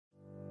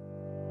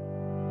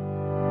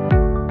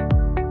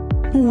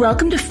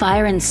Welcome to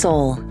Fire and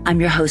Soul.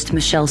 I'm your host,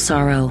 Michelle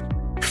Sorrow,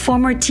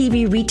 former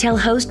TV retail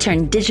host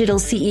turned digital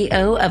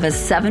CEO of a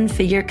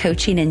 7-figure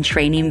coaching and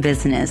training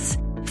business.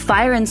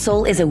 Fire and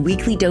Soul is a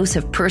weekly dose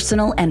of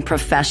personal and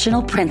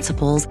professional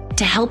principles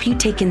to help you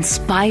take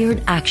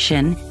inspired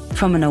action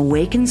from an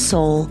awakened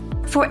soul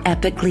for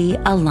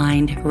epically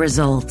aligned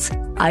results.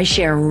 I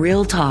share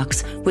real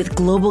talks with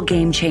global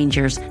game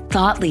changers,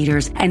 thought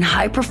leaders, and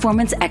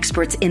high-performance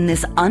experts in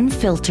this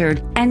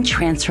unfiltered and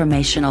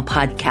transformational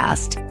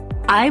podcast.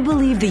 I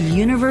believe the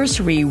universe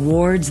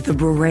rewards the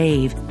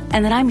brave,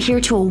 and that I'm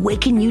here to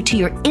awaken you to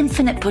your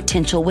infinite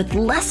potential with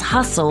less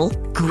hustle,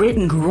 grit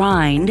and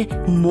grind,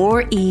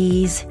 more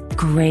ease,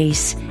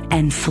 grace,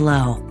 and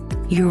flow.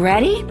 You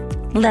ready?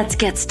 Let's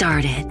get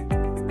started.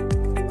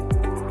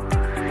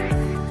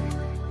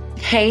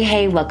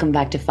 Hey, welcome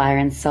back to Fire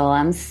and Soul.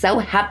 I'm so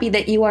happy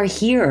that you are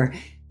here.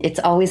 It's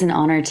always an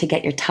honor to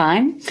get your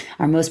time,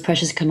 our most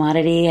precious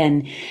commodity,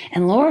 and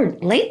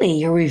Lord, lately,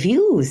 your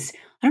reviews.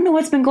 I don't know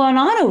what's been going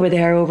on over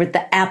there over at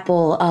the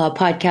Apple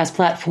podcast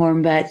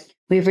platform, but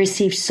we've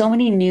received so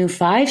many new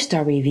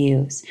 5-star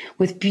reviews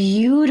with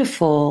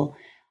beautiful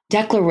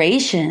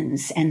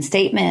declarations and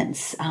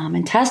statements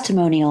and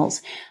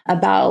testimonials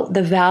about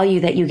the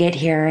value that you get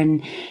here.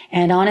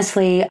 And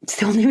honestly, it's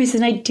the only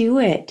reason I do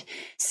it.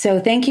 So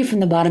thank you from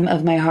the bottom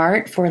of my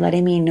heart for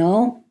letting me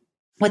know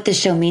what this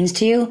show means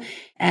to you.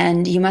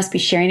 And you must be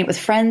sharing it with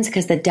friends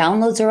because the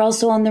downloads are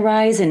also on the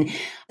rise. And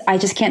I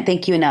just can't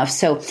thank you enough.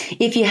 So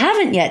if you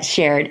haven't yet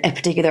shared a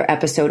particular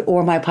episode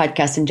or my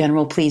podcast in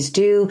general, please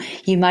do.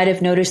 You might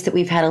have noticed that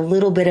we've had a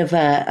little bit of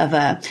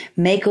a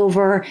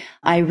makeover.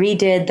 I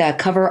redid the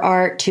cover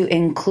art to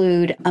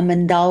include a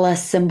mandala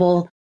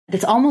symbol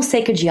that's almost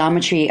sacred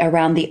geometry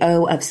around the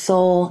O of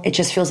soul. It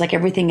just feels like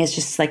everything is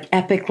just like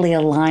epically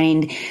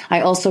aligned. I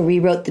also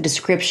rewrote the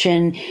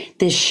description.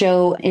 This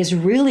show is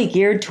really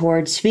geared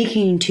towards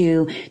speaking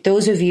to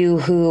those of you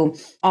who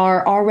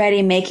are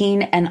already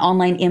making an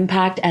online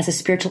impact as a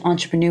spiritual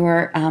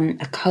entrepreneur,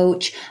 a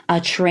coach, a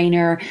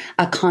trainer,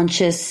 a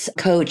conscious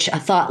coach, a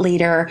thought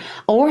leader,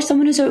 or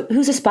someone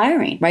who's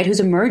aspiring, right? Who's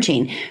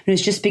emerging,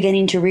 who's just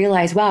beginning to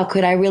realize, wow,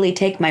 could I really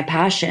take my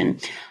passion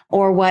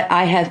or what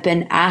I have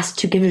been asked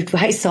to give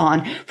advice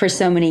on for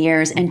so many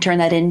years and turn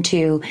that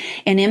into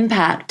an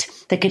impact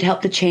that could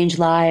help to change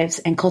lives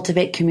and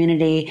cultivate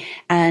community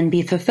and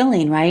be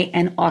fulfilling, right?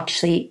 And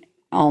actually,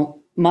 I'll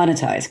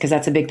monetize, because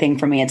that's a big thing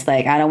for me. It's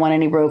like, I don't want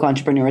any broke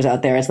entrepreneurs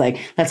out there. It's like,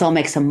 let's all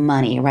make some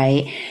money,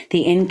 right?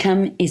 The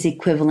income is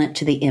equivalent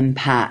to the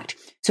impact.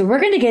 So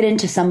we're going to get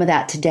into some of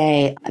that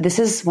today. This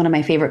is one of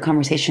my favorite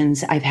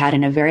conversations I've had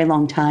in a very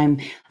long time.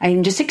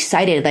 I'm just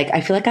excited. Like,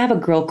 I feel like I have a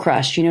girl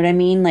crush. You know what I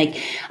mean?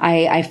 Like,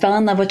 I fell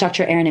in love with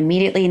Dr. Erin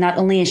immediately. Not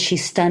only is she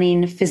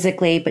stunning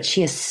physically, but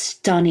she is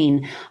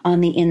stunning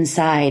on the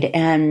inside.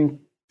 And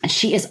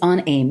she is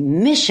on a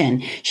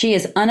mission. She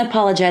is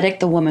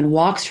unapologetic. The woman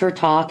walks her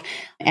talk,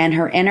 and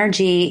her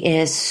energy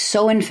is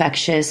so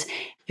infectious.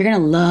 You're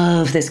going to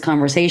love this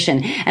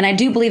conversation. And I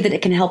do believe that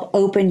it can help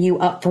open you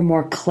up for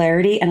more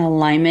clarity and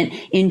alignment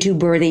into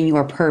birthing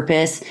your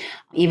purpose,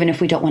 even if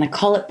we don't want to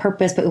call it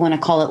purpose, but we want to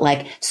call it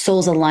like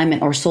soul's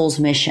alignment or soul's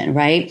mission,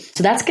 right?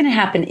 So that's going to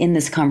happen in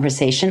this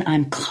conversation.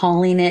 I'm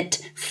calling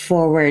it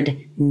forward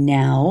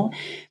now.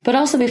 But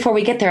also before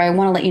we get there, I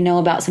want to let you know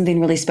about something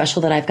really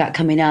special that I've got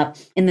coming up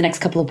in the next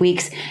couple of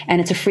weeks.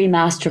 And it's a free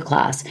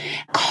masterclass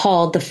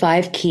called The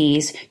 5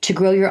 Keys to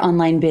Grow Your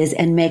Online Biz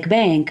and Make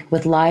Bank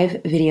with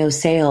Live Video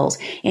Sales.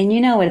 And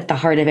you know, at the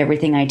heart of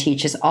everything I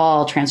teach is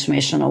all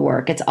transformational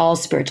work. It's all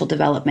spiritual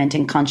development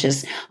and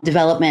conscious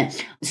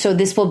development. So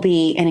this will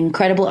be an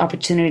incredible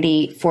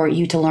opportunity for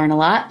you to learn a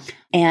lot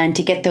and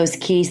to get those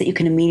keys that you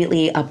can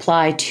immediately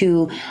apply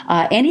to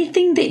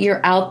anything that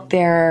you're out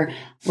there,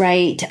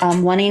 right,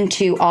 wanting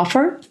to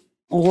offer,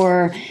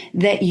 or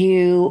that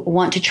you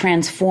want to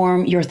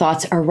transform your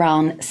thoughts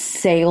around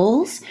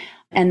sales,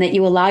 and that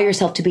you allow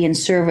yourself to be in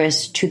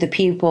service to the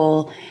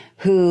people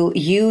who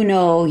you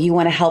know you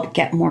want to help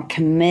get more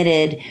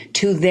committed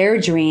to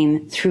their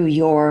dream through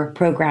your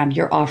program,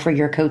 your offer,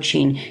 your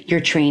coaching,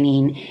 your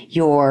training,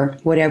 your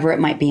whatever it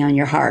might be on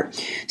your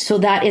heart. So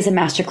that is a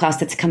masterclass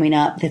that's coming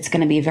up that's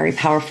going to be very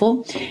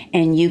powerful.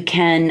 And you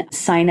can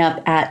sign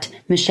up at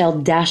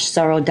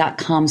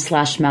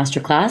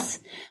michelle-sorrow.com/masterclass,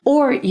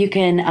 or you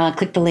can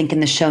click the link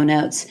in the show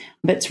notes.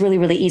 But it's really,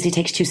 really easy. It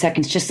takes 2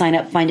 seconds. Just sign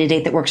up, find a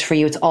date that works for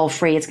you. It's all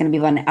free. It's going to be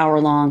about an hour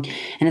long,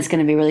 and it's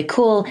going to be really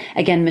cool.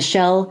 Again,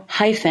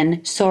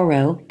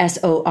 Michelle-Sorrow,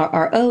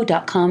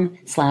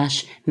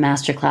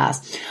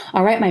 SORRO.com/masterclass.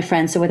 All right, my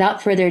friends. So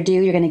without further ado,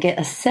 you're going to get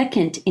a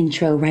second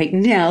intro right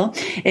now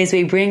as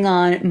we bring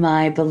on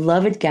my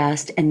beloved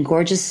guest and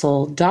gorgeous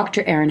soul,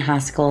 Dr. Erin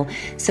Haskell.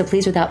 So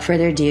please, without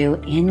further ado,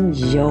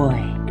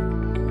 enjoy.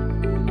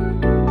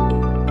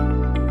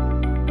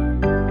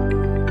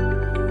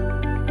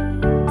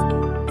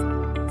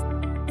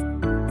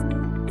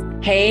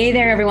 Hey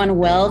there, everyone.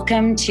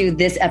 Welcome to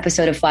this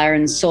episode of Fire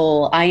and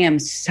Soul. I am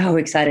so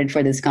excited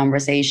for this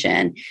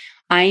conversation.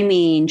 I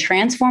mean,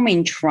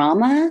 transforming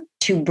trauma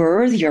to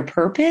birth your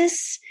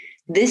purpose.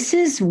 This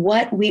is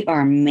what we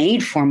are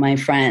made for, my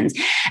friends.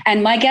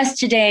 And my guest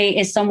today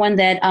is someone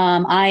that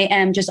I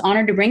am just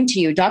honored to bring to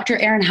you, Dr.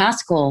 Erin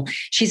Haskell.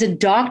 She's a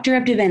doctor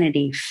of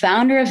divinity,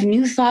 founder of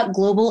New Thought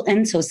Global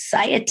and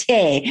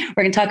Society.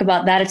 We're going to talk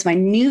about that. It's my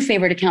new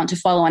favorite account to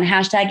follow on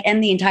hashtag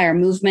and the entire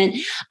movement.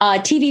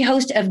 TV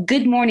host of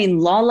Good Morning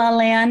La La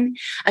Land,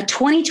 a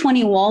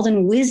 2020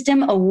 Walden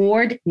Wisdom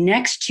Award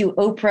next to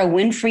Oprah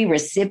Winfrey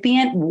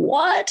recipient.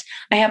 What?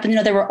 I happen to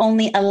know there were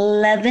only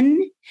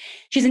 11.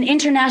 She's an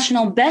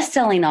international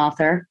best-selling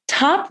author,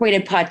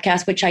 top-rated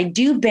podcast, which I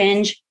do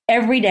binge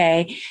every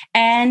day,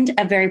 and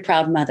a very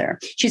proud mother.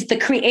 She's the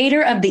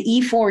creator of the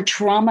E4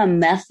 Trauma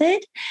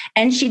Method,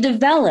 and she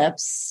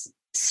develops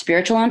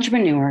spiritual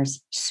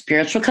entrepreneurs,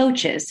 spiritual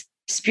coaches,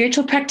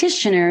 spiritual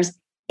practitioners,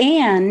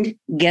 and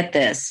get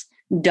this,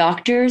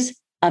 doctors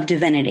of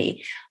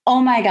divinity. Oh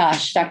my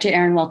gosh, Dr.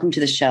 Erin, welcome to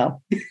the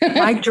show.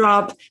 Mic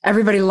drop.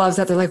 Everybody loves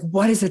that. They're like,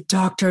 what is a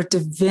doctor of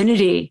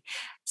divinity?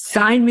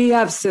 Sign me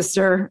up,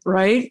 sister,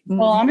 right?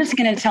 Well, I'm just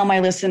going to tell my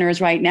listeners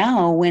right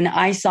now, when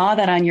I saw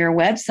that on your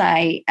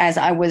website, as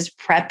I was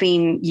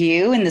prepping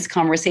you in this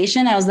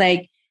conversation, I was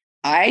like,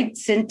 I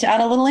sent out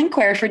a little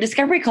inquiry for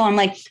Discovery Call. I'm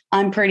like,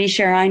 I'm pretty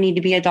sure I need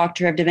to be a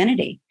doctor of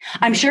divinity.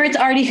 I'm sure it's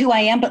already who I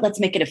am, but let's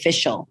make it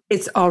official.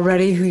 It's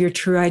already who your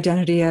true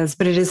identity is.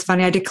 But it is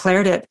funny. I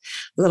declared it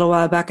a little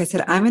while back. I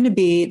said, I'm going to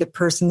be the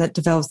person that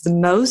develops the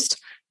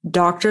most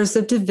doctors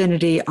of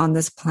divinity on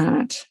this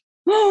planet.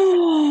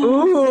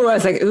 Ooh, I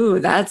was like, ooh,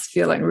 that's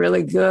feeling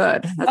really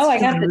good. I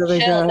got the really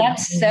chill. Good.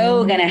 That's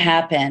so going to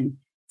happen.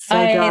 So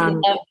I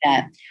love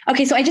that.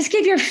 Okay, so I just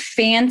gave your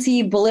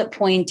fancy bullet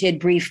pointed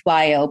brief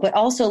bio, but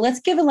also let's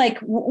give it like,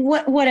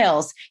 what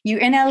else? You're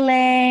in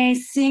LA,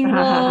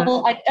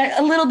 single,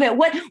 a little bit.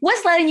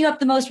 What's lighting you up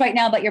the most right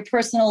now about your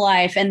personal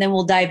life? And then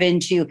we'll dive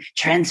into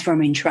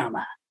transforming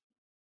trauma.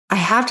 I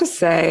have to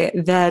say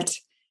that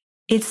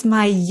it's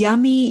my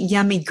yummy,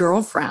 yummy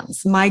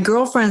girlfriends. My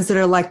girlfriends that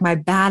are like my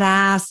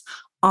badass,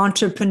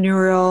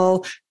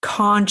 entrepreneurial,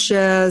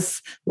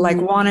 conscious, like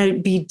want to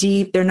be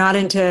deep. They're not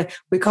into,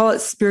 we call it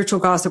spiritual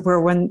gossip,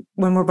 where when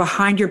we're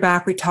behind your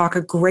back, we talk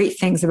great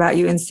things about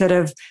you instead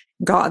of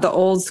the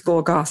old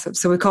school gossip.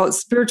 So we call it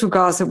spiritual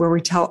gossip, where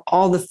we tell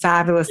all the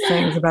fabulous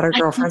things about our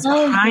girlfriends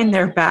behind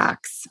their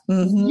backs.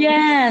 Mm-hmm.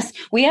 Yes.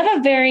 We have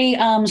a very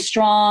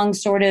strong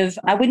sort of,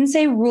 I wouldn't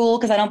say rule,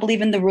 because I don't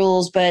believe in the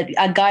rules, but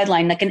a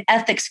guideline, like an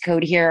ethics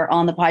code here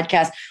on the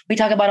podcast. We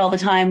talk about all the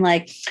time,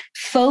 like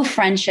faux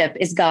friendship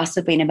is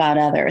gossiping about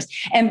others.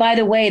 And by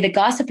the way, the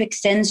gossip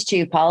extends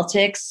to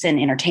politics and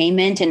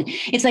entertainment. And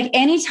it's like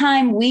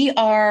anytime we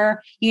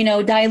are,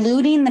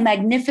 diluting the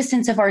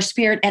magnificence of our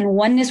spirit and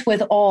oneness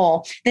with all,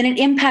 then it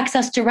impacts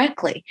us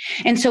directly.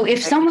 And so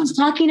if someone's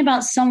talking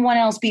about someone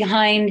else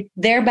behind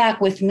their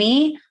back with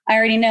me, I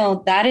already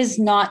know that is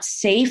not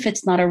safe.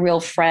 It's not a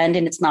real friend,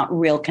 and it's not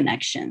real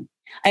connection.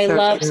 I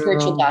love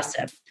spiritual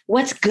gossip.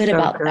 What's good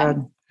about that?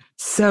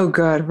 So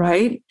good,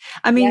 right?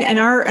 I mean, and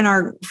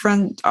our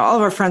friend, all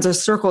of our friends, our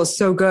circle is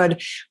so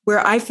good,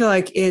 where I feel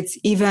like it's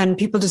even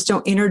people just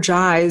don't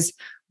energize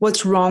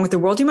what's wrong with the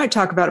world. You might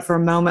talk about it for a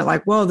moment,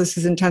 like, whoa, this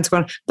is intense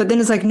going, but then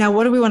it's like, now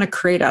what do we want to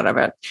create out of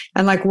it?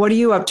 And like, what are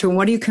you up to? And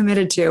what are you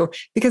committed to?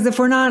 Because if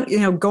we're not,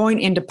 going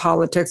into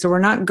politics, or we're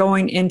not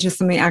going into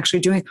something actually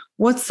doing,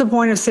 what's the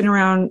point of sitting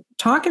around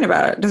talking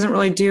about it? It doesn't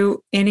really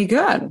do any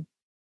good.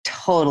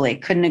 Totally.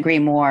 Couldn't agree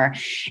more.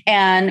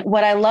 And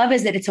what I love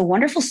is that it's a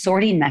wonderful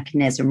sorting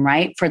mechanism,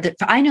 right? For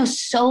I know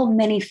so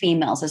many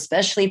females,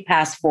 especially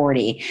past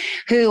 40,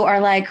 who are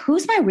like,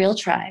 who's my real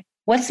tribe?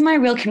 What's my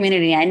real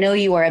community? I know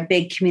you are a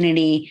big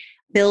community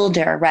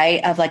builder,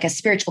 right? Of like a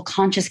spiritual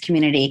conscious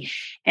community.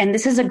 And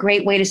this is a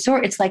great way to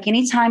sort. It's like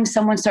anytime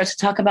someone starts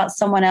to talk about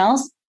someone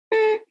else,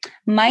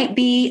 might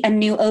be a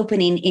new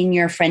opening in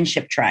your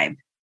friendship tribe.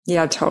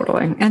 Yeah,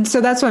 totally. And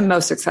so that's what I'm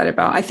most excited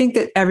about. I think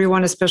that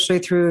everyone, especially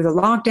through the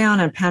lockdown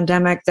and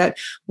pandemic, that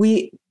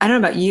I don't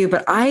know about you,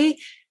 but I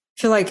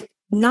feel like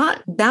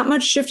not that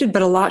much shifted,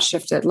 but a lot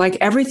shifted. Like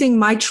everything,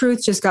 my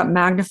truth just got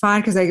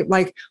magnified because I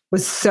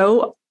was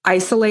so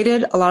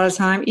isolated a lot of the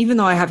time. Even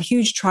though I have a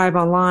huge tribe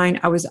online,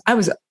 I'm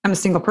a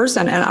single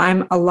person and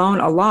I'm alone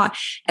a lot.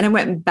 And I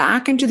went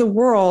back into the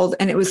world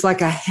and it was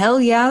like a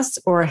hell yes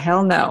or a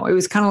hell no. It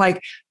was kind of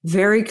like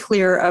very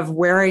clear of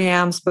where I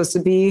am supposed to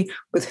be,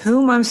 with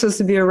whom I'm supposed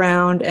to be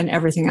around, and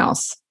everything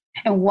else.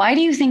 And why do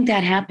you think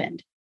that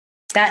happened?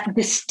 That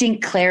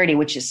distinct clarity,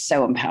 which is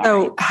so empowering.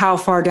 So how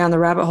far down the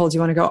rabbit hole do you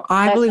want to go?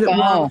 I believe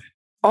that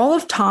all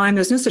of time,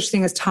 there's no such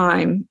thing as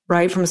time,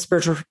 right? From a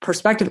spiritual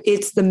perspective,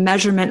 it's the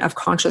measurement of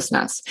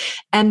consciousness.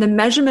 And the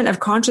measurement of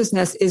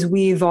consciousness is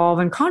we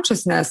evolve in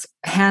consciousness.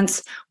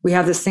 Hence, we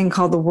have this thing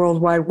called the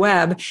World Wide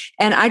Web.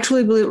 And I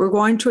truly believe we're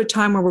going to a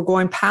time where we're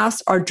going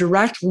past our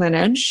direct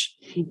lineage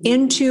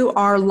into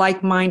our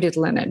like-minded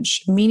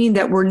lineage, meaning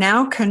that we're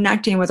now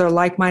connecting with our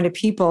like-minded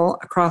people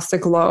across the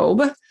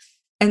globe.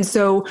 And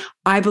so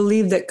I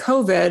believe that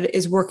COVID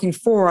is working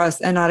for us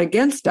and not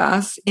against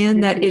us,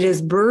 in that it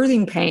is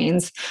birthing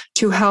pains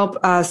to help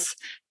us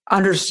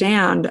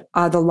understand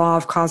the law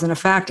of cause and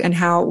effect and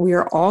how we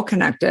are all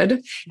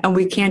connected and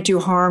we can't do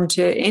harm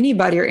to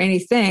anybody or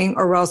anything,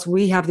 or else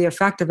we have the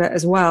effect of it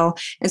as well.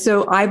 And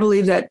so I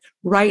believe that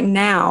right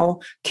now,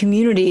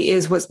 community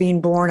is what's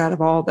being born out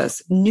of all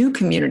this, new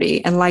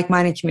community and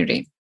like-minded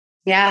community.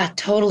 Yeah,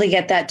 totally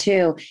get that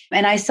too.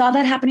 And I saw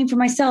that happening for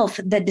myself.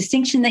 The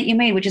distinction that you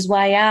made, which is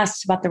why I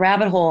asked about the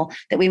rabbit hole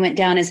that we went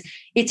down, is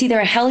it's either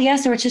a hell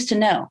yes or it's just a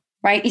no.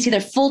 Right? It's either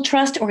full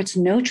trust or it's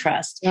no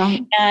trust. Yeah.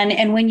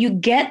 And when you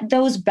get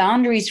those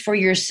boundaries for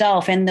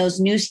yourself and those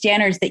new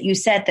standards that you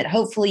set that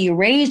hopefully you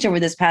raised over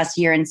this past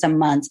year and some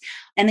months,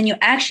 and then you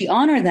actually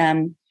honor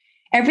them,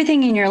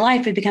 everything in your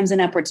life, it becomes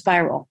an upward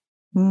spiral.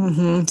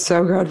 Mm-hmm.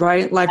 So good,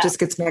 right? Life just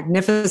gets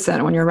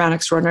magnificent when you're around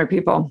extraordinary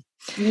people.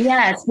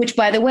 Yes, which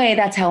by the way,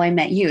 that's how I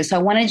met you. So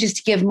I wanted just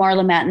to give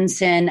Marla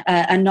Mattinson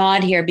a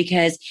nod here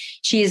because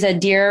she is a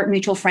dear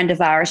mutual friend of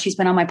ours. She's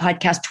been on my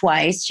podcast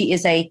twice. She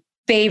is a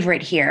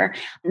favorite here,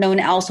 known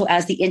also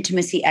as the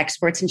intimacy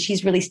experts. And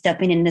she's really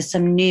stepping into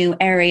some new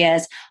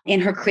areas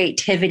in her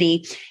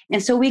creativity.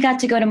 And so we got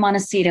to go to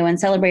Montecito and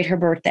celebrate her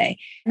birthday.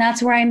 And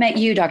that's where I met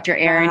you, Dr.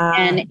 Erin,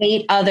 and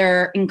 8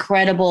 other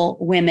incredible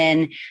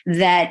women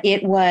that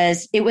it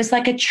was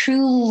like a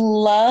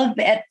true love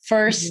at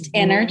first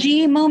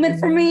energy moment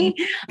for me.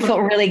 I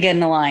felt really good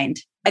and aligned.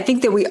 I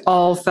think that we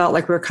all felt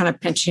like we were kind of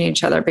pinching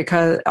each other each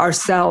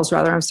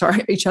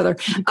other.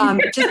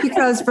 Just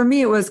because for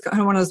me, it was kind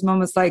of one of those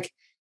moments like,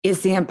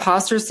 is the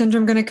imposter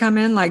syndrome going to come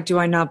in? Like, do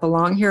I not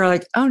belong here?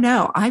 Like, oh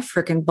no, I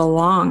freaking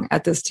belong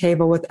at this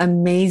table with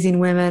amazing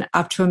women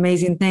up to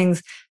amazing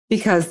things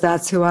because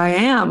that's who I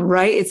am,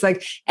 right? It's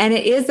like, and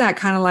it is that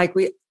kind of like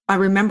I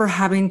remember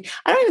I don't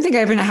even think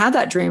I even had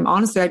that dream.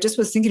 Honestly, I just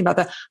was thinking about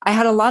that. I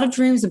had a lot of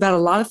dreams about a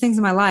lot of things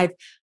in my life,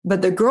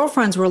 but the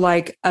girlfriends were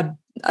like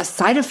a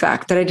side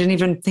effect that I didn't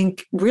even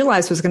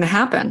realize was going to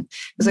happen.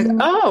 It was like,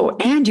 oh,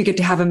 and you get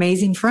to have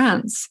amazing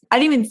friends. I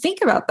didn't even think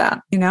about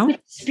that, With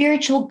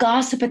spiritual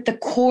gossip at the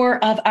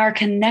core of our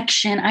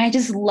connection. I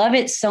just love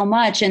it so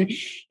much. And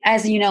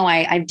as you know,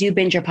 I do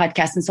binge your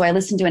podcast. And so I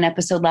listened to an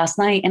episode last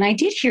night and I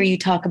did hear you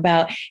talk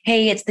about,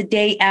 hey, it's the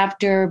day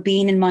after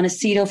being in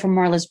Montecito for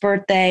Marla's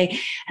birthday.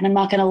 And I'm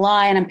not going to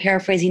lie, and I'm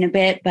paraphrasing a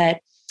bit,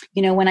 but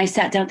when I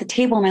sat down at the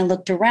table and I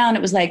looked around,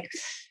 it was like,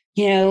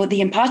 the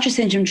imposter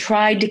syndrome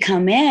tried to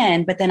come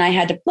in, but then I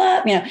had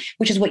to,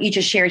 which is what you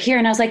just shared here.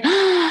 And I was like,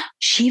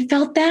 she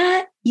felt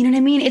that, you know what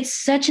I mean? It's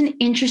such an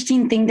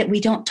interesting thing that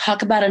we don't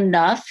talk about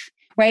enough,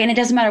 right? And it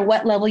doesn't matter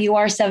what level you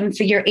are,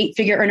 7-figure,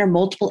 8-figure earner,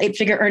 multiple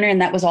 8-figure earner.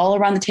 And that was all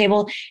around the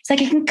table. It's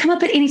like, it can come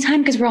up at any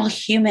time because we're all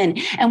human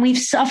and we've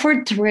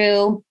suffered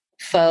through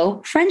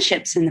faux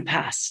friendships in the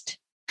past,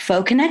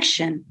 faux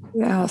connection.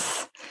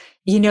 Yes.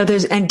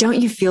 And don't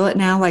you feel it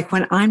now? Like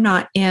when I'm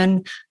not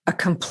in a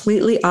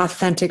completely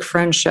authentic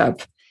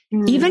friendship,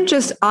 even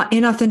just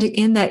inauthentic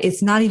in that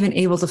it's not even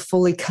able to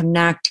fully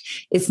connect.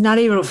 It's not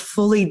able to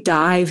fully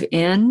dive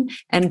in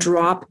and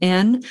drop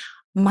in.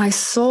 My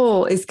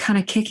soul is kind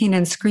of kicking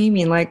and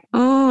screaming like,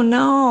 oh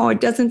no,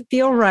 it doesn't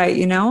feel right,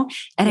 And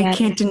I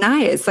can't deny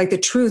it. It's like the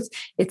truth.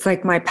 It's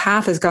like my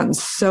path has gotten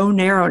so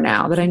narrow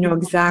now that I know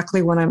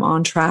exactly when I'm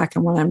on track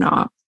and when I'm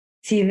not.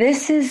 See,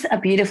 this is a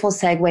beautiful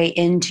segue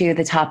into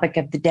the topic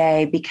of the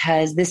day,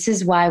 because this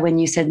is why when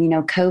you said,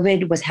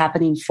 COVID was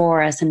happening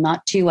for us and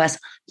not to us.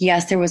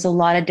 Yes, there was a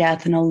lot of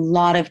death and a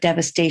lot of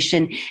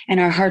devastation,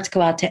 and our hearts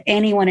go out to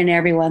anyone and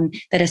everyone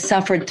that has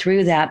suffered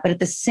through that. But at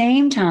the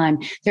same time,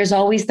 there's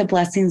always the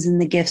blessings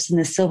and the gifts and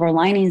the silver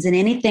linings, and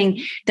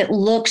anything that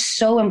looks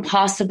so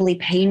impossibly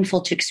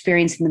painful to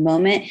experience in the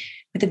moment.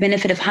 With the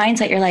benefit of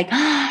hindsight, you're like,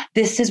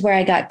 this is where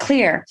I got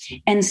clear.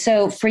 And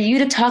so for you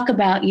to talk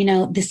about,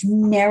 this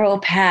narrow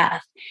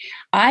path,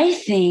 I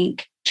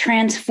think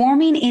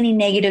transforming any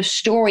negative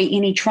story,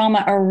 any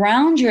trauma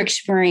around your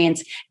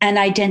experience and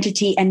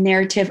identity and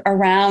narrative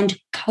around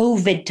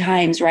COVID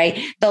times, right?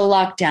 The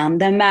lockdown,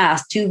 the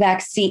mask, to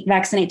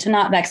vaccinate, to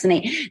not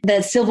vaccinate,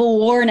 the civil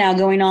war now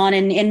going on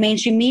in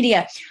mainstream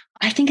media.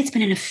 I think it's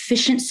been an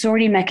efficient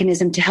sorting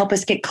mechanism to help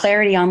us get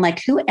clarity on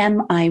like, who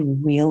am I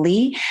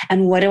really?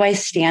 And what do I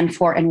stand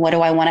for? And what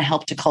do I want to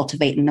help to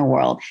cultivate in the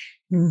world?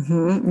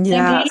 Mm-hmm.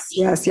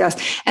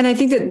 Yes. And I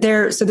think that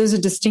there's a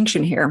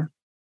distinction here.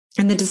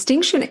 And the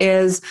distinction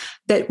is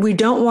that we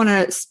don't want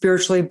to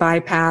spiritually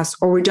bypass,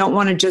 or we don't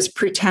want to just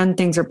pretend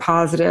things are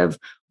positive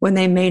when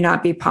they may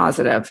not be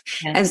positive.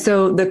 Yes. And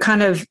so the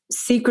kind of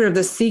secret of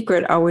the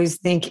secret, I always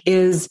think,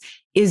 is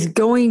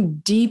going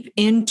deep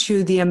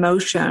into the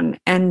emotion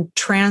and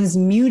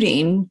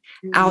transmuting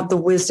out the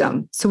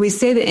wisdom. So we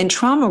say that in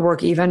trauma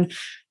work, even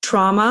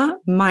trauma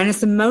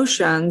minus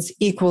emotions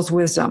equals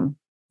wisdom,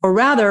 or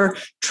rather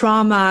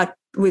trauma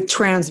with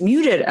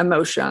transmuted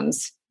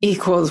emotions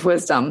equals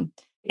wisdom.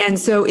 And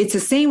so it's the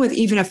same with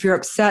even if you're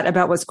upset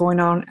about what's going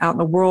on out in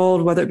the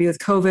world, whether it be with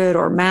COVID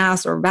or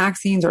masks or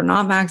vaccines or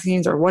not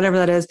vaccines or whatever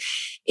that is,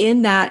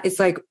 in that it's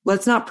like,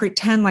 let's not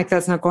pretend like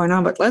that's not going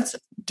on, but let's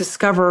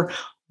discover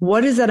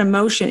What is that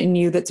emotion in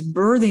you that's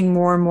birthing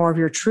more and more of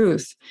your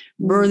truth,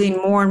 birthing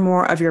more and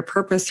more of your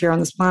purpose here on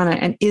this planet?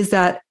 And is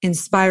that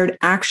inspired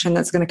action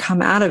that's going to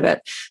come out of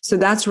it? So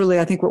that's really,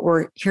 I think, what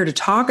we're here to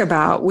talk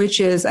about, which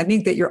is, I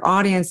think that your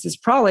audience is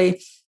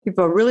probably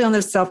people are really on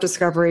this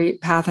self-discovery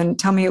path. And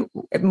tell me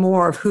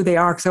more of who they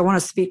are, because I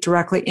want to speak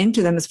directly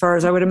into them as far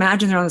as I would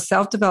imagine they're on the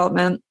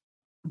self-development.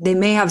 They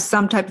may have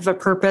some type of a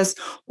purpose,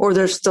 or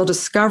they're still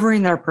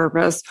discovering their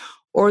purpose,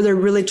 or they're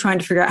really trying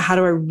to figure out, how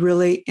do I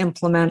really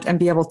implement and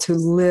be able to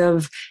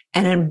live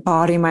and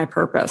embody my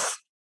purpose?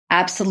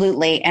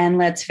 Absolutely. And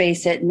let's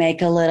face it,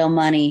 make a little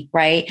money,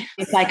 right?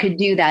 If I could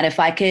do that, if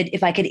I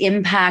could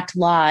impact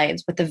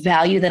lives with the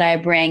value that I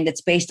bring,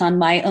 that's based on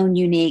my own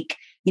unique,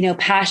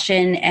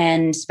 passion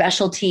and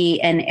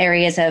specialty and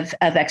areas of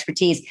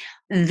expertise,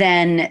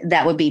 then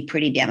that would be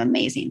pretty damn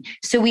amazing.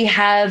 So we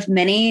have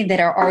many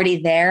that are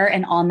already there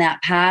and on that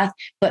path,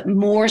 but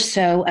more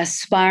so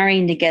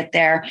aspiring to get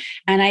there.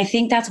 And I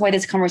think that's why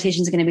this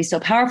conversation is going to be so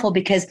powerful,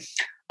 because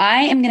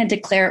I am going to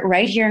declare it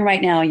right here and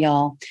right now,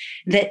 y'all,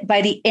 that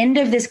by the end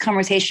of this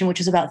conversation, which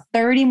is about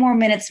 30 more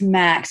minutes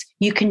max,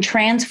 you can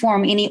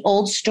transform any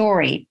old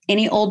story,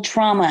 any old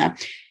trauma,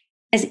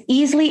 as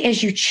easily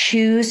as you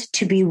choose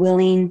to be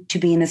willing to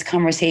be in this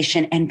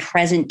conversation and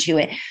present to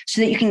it, so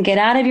that you can get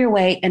out of your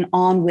way and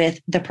on with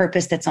the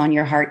purpose that's on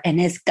your heart and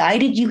has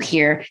guided you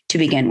here to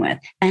begin with.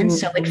 And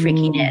so it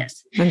freaking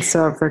is. And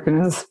so it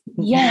freaking is.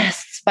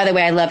 Yes. By the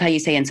way, I love how you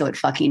say, and so it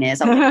fucking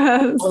is.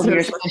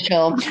 You're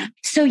special.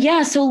 So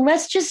yeah, so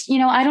let's just,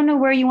 I don't know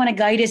where you want to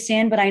guide us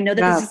in, but I know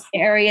that this is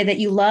an area that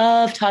you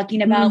love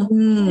talking about.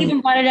 We even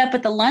brought it up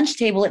at the lunch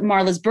table at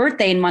Marla's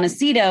birthday in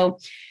Montecito.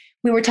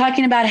 We were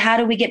talking about how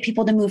do we get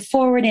people to move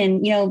forward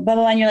and, blah, blah,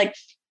 blah. And you're like,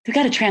 we've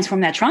got to transform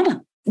that trauma.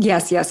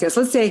 Yes.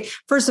 Let's say,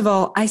 first of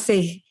all, I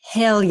say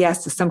hell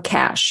yes to some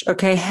cash.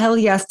 Okay. Hell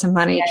yes to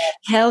money. Yes.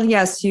 Hell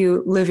yes to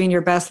you living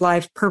your best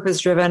life,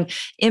 purpose-driven,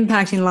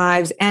 impacting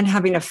lives, and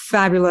having a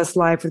fabulous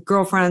life with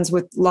girlfriends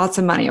with lots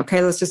of money.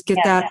 Okay. Let's just get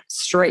that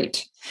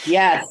straight.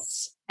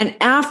 Yes. And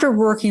after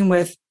working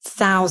with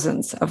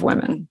thousands of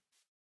women,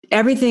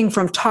 everything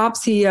from top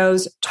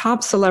CEOs,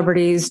 top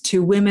celebrities,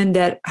 to women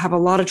that have a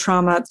lot of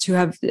trauma, to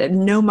have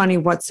no money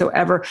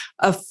whatsoever,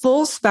 a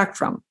full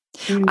spectrum.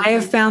 Mm-hmm. I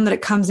have found that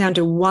it comes down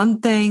to one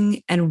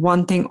thing and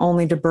one thing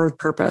only, to birth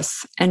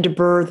purpose and to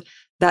birth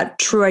that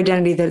true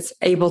identity that's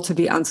able to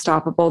be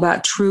unstoppable,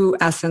 that true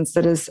essence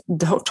that is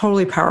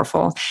totally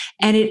powerful.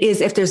 And it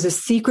is, if there's a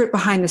secret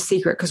behind the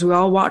secret, because we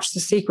all watched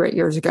The Secret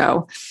years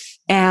ago,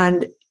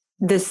 and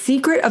the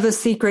secret of the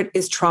secret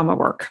is trauma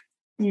work.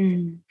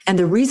 And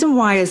the reason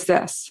why is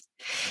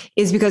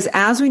because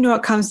as we know,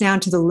 it comes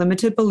down to the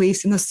limited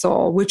beliefs in the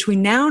soul, which we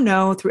now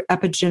know through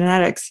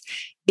epigenetics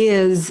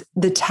is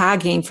the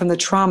tagging from the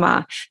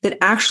trauma that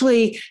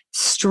actually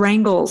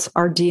strangles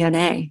our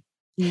DNA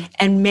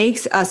and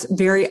makes us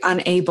very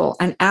unable.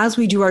 And as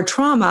we do our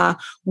trauma,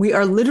 we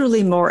are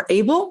literally more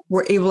able.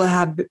 We're able to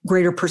have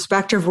greater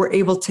perspective. We're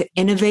able to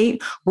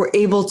innovate. We're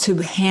able to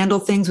handle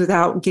things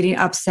without getting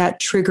upset,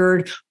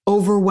 triggered,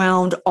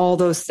 overwhelmed, all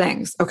those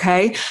things.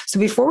 Okay. So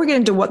before we get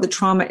into what the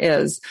trauma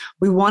is,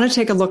 we want to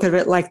take a look at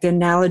it like the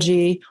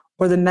analogy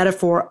or the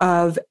metaphor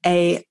of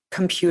a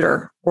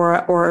computer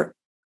or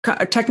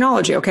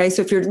technology. Okay.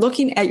 So if you're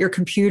looking at your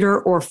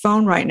computer or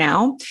phone right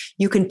now,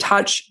 you can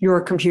touch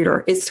your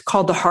computer. It's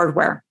called the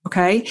hardware.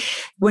 Okay.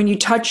 When you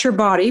touch your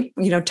body,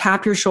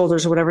 tap your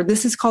shoulders or whatever,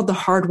 this is called the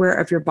hardware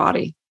of your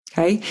body.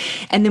 Okay.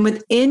 And then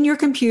within your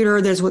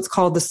computer, there's what's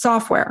called the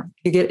software.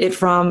 You get it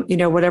from,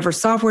 whatever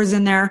software is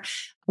in there.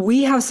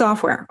 We have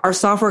software. Our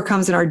software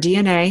comes in our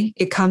DNA.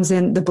 It comes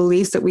in the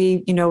beliefs that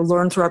we,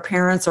 learn through our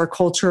parents, our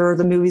culture,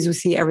 the movies we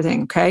see,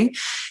 everything. Okay.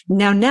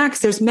 Now,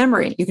 next, there's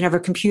memory. You can have a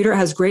computer that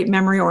has great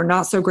memory or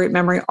not so great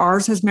memory.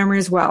 Ours has memory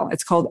as well.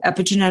 It's called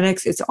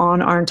epigenetics. It's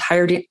on our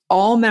entirety.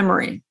 All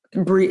memory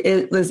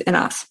is in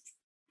us.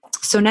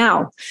 So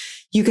now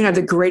you can have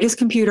the greatest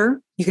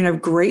computer. You can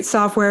have great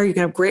software. You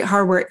can have great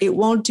hardware. It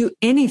won't do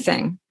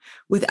anything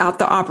without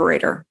the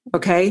operator.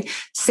 Okay.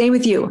 Same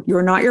with you.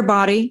 You're not your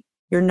body.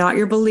 You're not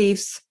your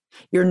beliefs.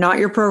 You're not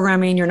your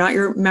programming. You're not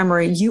your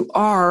memory. You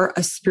are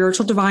a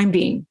spiritual divine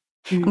being.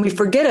 Mm-hmm. And we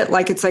forget it.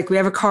 It's like we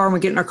have a car and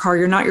we get in our car.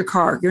 You're not your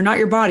car. You're not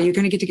your body. You're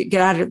going to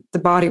get out of the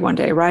body one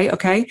day, right?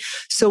 Okay.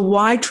 So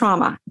why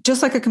trauma?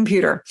 Just like a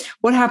computer.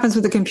 What happens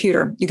with a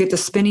computer? You get the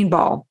spinning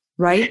ball,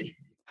 right?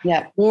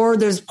 Yeah. Or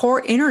there's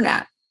poor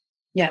internet.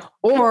 Yeah.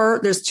 Or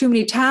there's too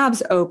many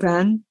tabs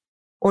open,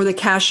 or the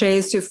cache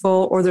is too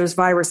full, or there's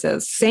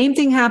viruses. Same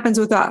thing happens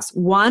with us.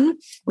 One,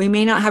 we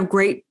may not have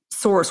great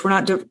source. We're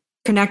not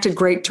connected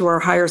great to our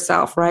higher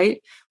self,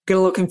 right? Get a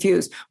little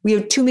confused. We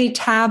have too many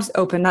tabs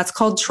open. That's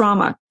called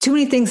trauma. Too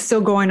many things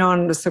still going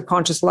on the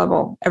subconscious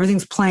level.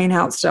 Everything's playing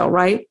out still,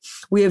 right?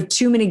 We have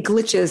too many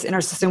glitches in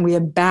our system. We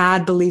have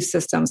bad belief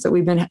systems that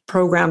we've been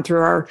programmed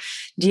through our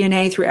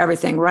DNA, through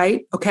everything,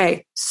 right?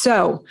 Okay.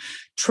 So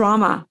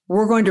trauma,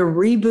 we're going to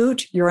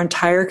reboot your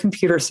entire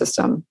computer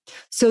system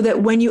so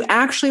that when you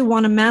actually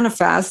want to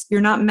manifest,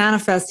 you're not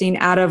manifesting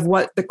out of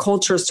what the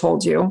culture has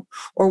told you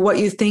or what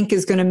you think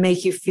is going to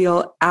make you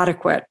feel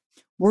adequate.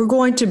 we're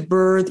going to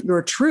birth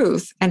your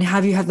truth and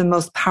have you have the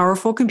most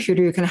powerful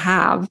computer you can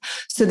have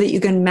so that you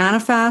can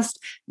manifest,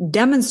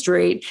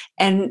 demonstrate,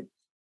 and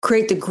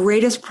create the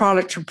greatest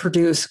product to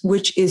produce,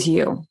 which is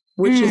you,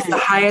 which is the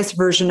highest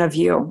version of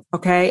you.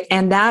 Okay.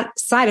 And that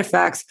side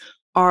effects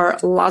are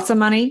lots of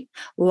money,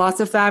 lots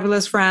of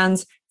fabulous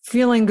friends,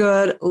 feeling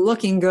good,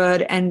 looking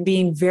good, and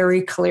being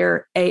very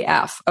clear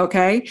AF.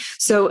 Okay.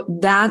 So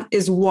that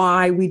is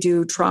why we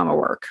do trauma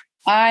work.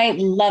 I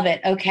love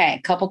it.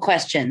 Okay. Couple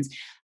questions.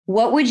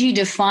 What would you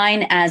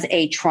define as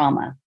a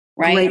trauma?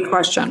 Right. Great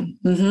question.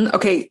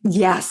 Okay.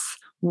 Yes.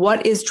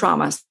 What is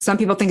trauma? Some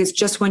people think it's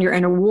just when you're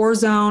in a war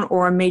zone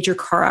or a major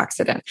car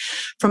accident.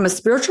 From a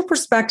spiritual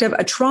perspective,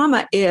 a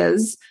trauma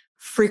is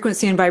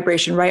frequency and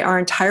vibration, right? Our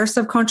entire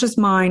subconscious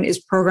mind is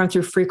programmed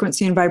through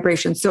frequency and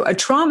vibration. So a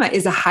trauma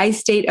is a high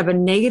state of a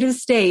negative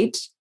state,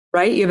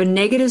 right? You have a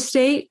negative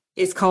state,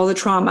 it's called a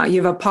trauma.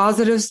 You have a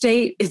positive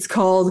state, it's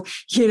called,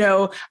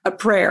 a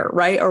prayer,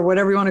 right? Or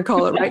whatever you want to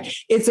call it, right?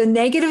 It's a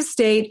negative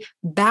state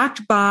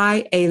backed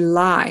by a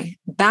lie,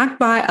 backed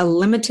by a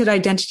limited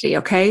identity.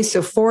 Okay.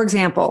 So for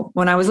example,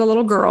 when I was a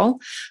little girl,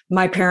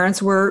 my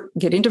parents were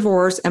getting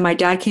divorced and my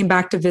dad came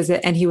back to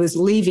visit and he was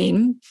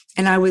leaving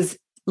and I was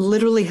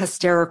literally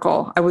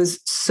hysterical. I was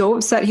so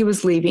upset he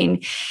was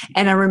leaving.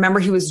 And I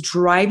remember he was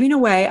driving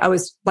away. I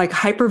was like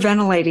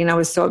hyperventilating. I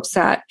was so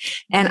upset.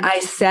 And I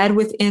said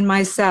within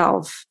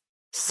myself,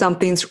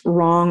 something's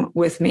wrong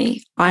with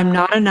me. I'm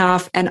not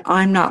enough and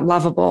I'm not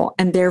lovable.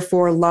 And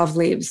therefore love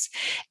leaves.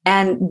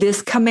 And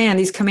these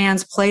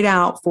commands played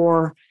out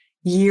for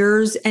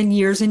years and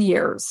years and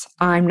years.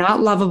 I'm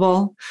not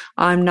lovable.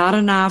 I'm not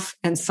enough.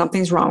 And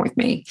something's wrong with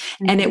me.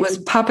 And it was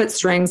puppet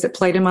strings that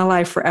played in my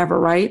life forever,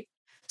 right?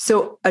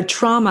 So a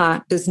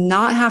trauma does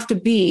not have to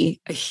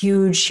be a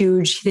huge,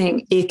 huge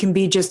thing. It can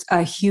be just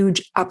a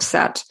huge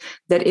upset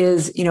that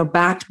is,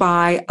 backed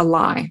by a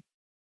lie.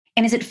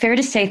 And is it fair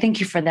to say,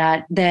 thank you for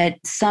that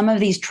some of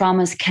these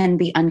traumas can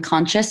be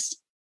unconscious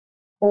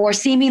or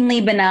seemingly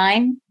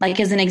benign?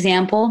 Like as an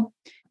example,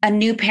 a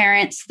new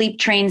parent sleep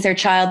trains their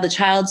child, the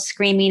child's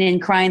screaming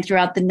and crying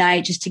throughout the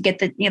night just to get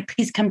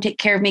please come take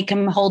care of me,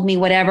 come hold me,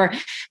 whatever.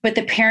 But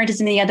the parent is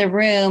in the other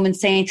room and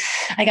saying,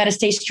 I got to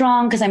stay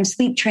strong because I'm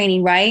sleep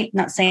training, right?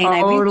 Not saying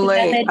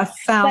totally, I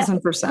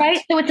 1,000%. Right.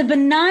 So it's a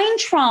benign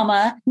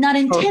trauma, not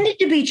intended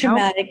to be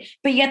traumatic,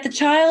 but yet the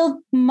child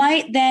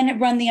might then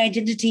run the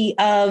identity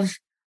of,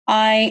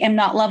 I am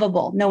not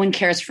lovable. No one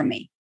cares for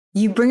me.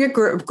 You bring a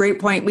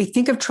great point. We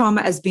think of trauma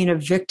as being a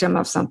victim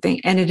of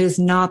something, and it is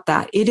not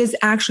that. It is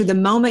actually the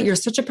moment you're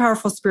such a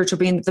powerful spiritual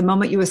being, that the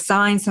moment you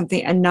assign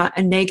something and not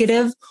a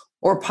negative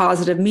or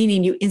positive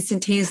meaning, you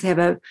instantaneously have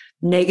a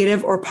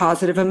negative or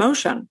positive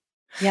emotion.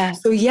 Yeah.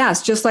 So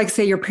yes, just like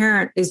say your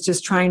parent is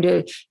just trying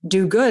to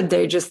do good.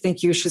 They just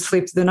think you should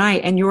sleep through the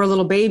night and you're a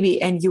little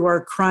baby and you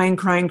are crying.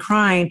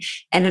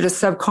 And at a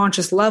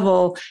subconscious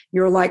level,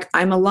 you're like,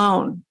 I'm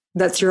alone.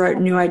 That's your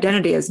new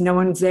identity, is no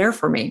one's there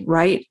for me,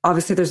 right?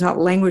 Obviously, there's not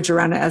language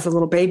around it as a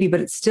little baby,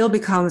 but it still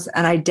becomes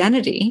an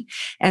identity.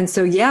 And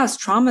so, yes,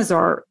 traumas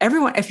are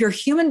everyone. If you're a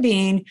human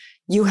being,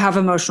 you have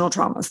emotional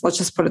traumas. Let's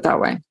just put it that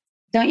way.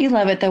 Don't you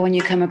love it though when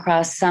you come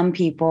across some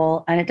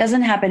people, and it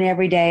doesn't happen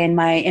every day in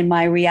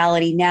my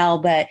reality now,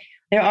 but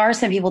there are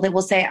some people that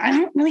will say, I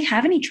don't really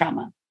have any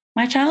trauma.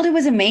 My childhood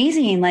was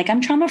amazing. Like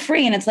I'm trauma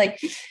free. And it's like,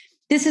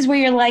 this is where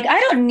you're like, I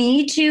don't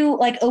need to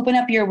open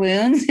up your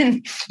wounds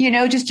and,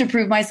 just to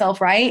prove myself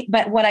right.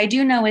 But what I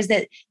do know is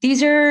that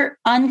these are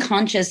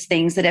unconscious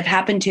things that have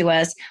happened to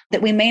us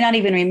that we may not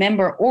even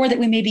remember, or that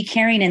we may be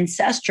carrying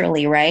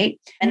ancestrally, right?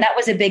 And that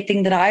was a big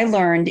thing that I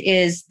learned,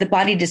 is the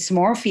body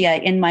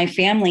dysmorphia in my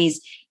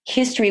family's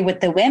history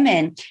with the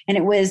women. And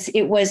it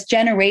was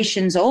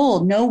generations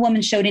old. No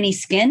woman showed any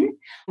skin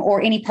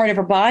or any part of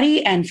her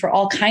body, and for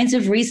all kinds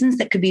of reasons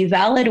that could be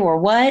valid or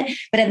what,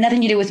 but had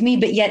nothing to do with me.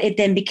 But yet it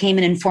then became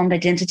an informed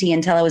identity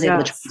until I was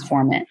able to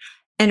transform it.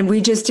 And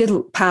we just did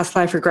past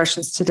life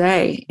regressions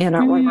today in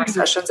one of our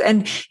sessions.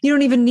 And you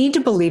don't even need to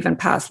believe in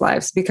past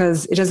lives,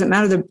 because it doesn't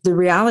matter. The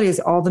reality is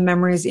all the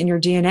memories in your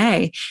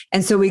DNA.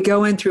 And so we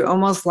go in through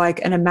almost like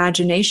an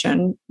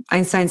imagination.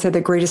 Einstein said the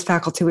greatest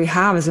faculty we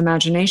have is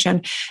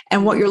imagination.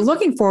 And what you're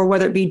looking for,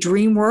 whether it be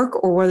dream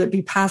work or whether it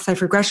be past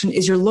life regression,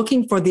 is you're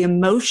looking for the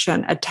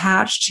emotion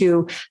attached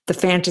to the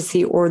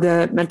fantasy or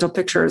the mental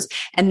pictures.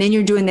 And then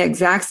you're doing the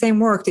exact same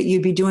work that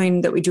you'd be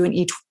doing, that we do in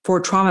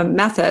E4 trauma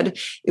method.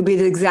 It'd be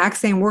the exact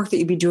same work that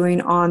you'd be doing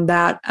on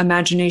that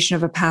imagination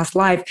of a past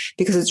life,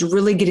 because it's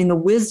really getting the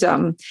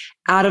wisdom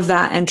out of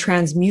that and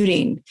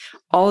transmuting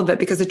all of it.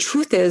 Because the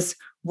truth is,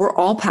 we're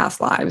all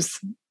past lives.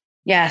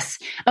 Yes.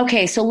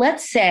 Okay. So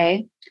let's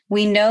say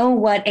we know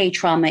what a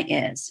trauma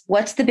is.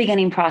 What's the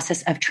beginning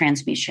process of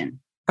transmutation?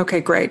 Okay,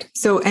 great.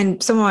 So,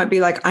 and someone might be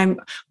like,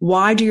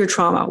 why do your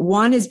trauma?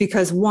 One is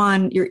because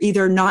you're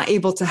either not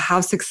able to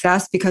have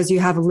success because you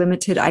have a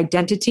limited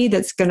identity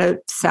that's going to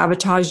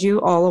sabotage you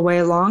all the way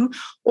along,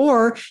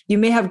 or you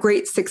may have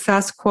great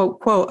success, quote,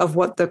 quote, of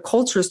what the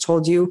culture's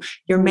told you.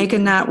 You're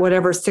making that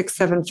whatever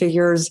 6-7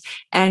 figures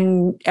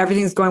and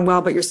everything's going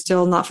well, but you're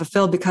still not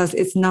fulfilled because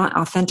it's not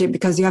authentic,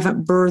 because you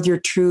haven't birthed your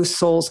true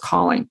soul's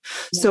calling.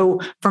 Yeah. So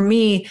for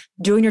me,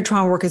 doing your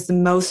trauma work is the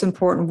most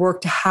important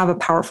work to have a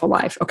powerful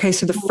life. Okay.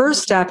 So the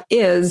first step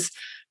is,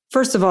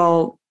 first of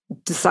all,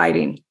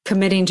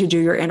 committing to do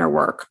your inner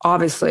work.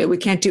 Obviously, we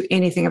can't do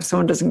anything if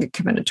someone doesn't get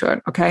committed to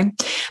it. Okay.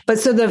 But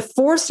so the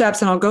 4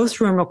 steps, and I'll go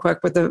through them real quick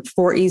with the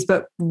 4 E's,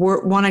 but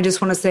one, I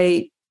just want to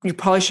say, you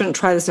probably shouldn't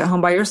try this at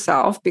home by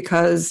yourself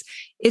because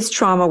it's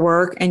trauma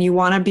work and you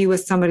want to be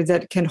with somebody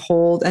that can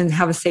hold and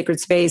have a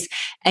sacred space.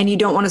 And you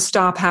don't want to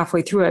stop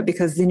halfway through it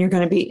because then you're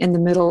going to be in the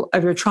middle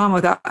of your trauma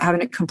without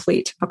having it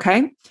complete.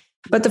 Okay.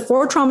 But the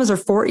 4 traumas are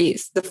 4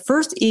 E's. The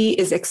first E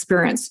is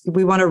experience.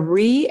 We want to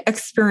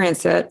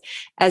re-experience it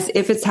as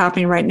if it's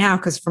happening right now,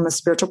 because from a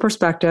spiritual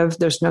perspective,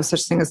 there's no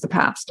such thing as the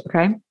past.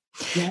 Okay.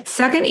 Yep.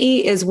 Second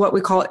E is what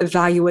we call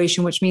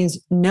evaluation, which means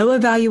no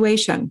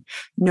evaluation,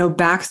 no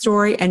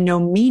backstory, and no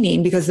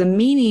meaning, because the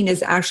meaning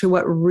is actually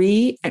what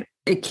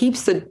it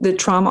keeps the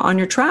trauma on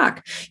your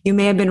track. You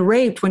may have been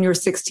raped when you were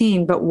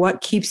 16, but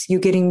what keeps you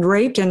getting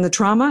raped and the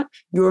trauma?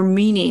 Your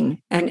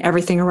meaning and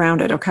everything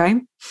around it. Okay.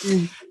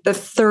 The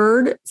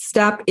third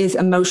step is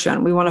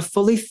emotion. We want to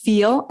fully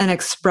feel and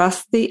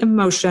express the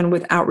emotion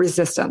without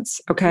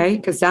resistance. Okay.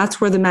 Because that's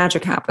where the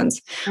magic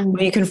happens.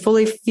 When you can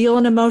fully feel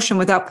an emotion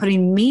without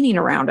putting meaning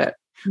around it,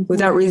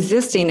 without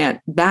resisting it,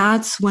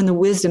 that's when the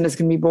wisdom is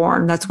going to be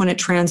born. That's when it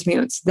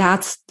transmutes.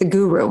 That's the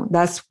guru.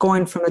 That's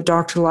going from the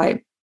dark to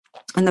light.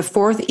 And the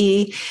 4th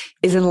E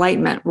is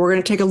enlightenment. We're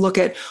going to take a look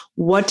at,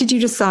 what did you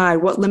decide?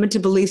 What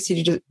limited beliefs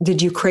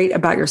did you create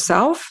about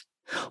yourself?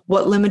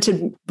 What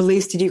limited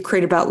beliefs did you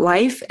create about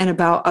life and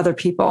about other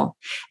people?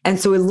 And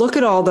so we look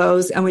at all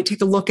those and we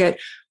take a look at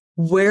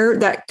where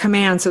that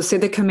command. So say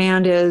the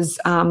command is,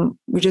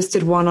 we just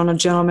did one on a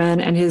gentleman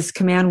and his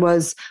command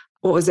was,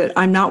 what was it?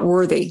 I'm not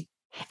worthy.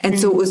 And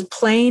so it was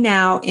playing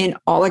out in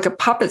all like a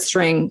puppet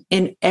string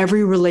in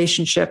every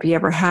relationship he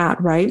ever had,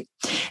 right?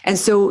 And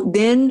so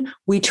then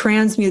we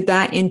transmute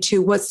that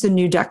into, what's the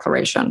new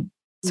declaration?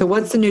 So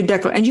what's the new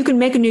declaration? And you can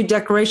make a new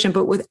declaration,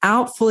 but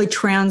without fully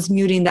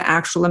transmuting the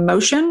actual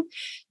emotion,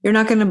 you're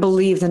not going to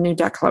believe the new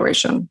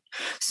declaration.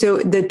 So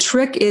the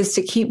trick is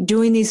to keep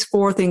doing these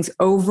 4 things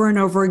over and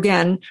over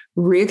again,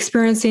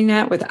 re-experiencing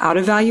it without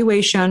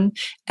evaluation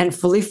and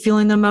fully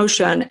feeling the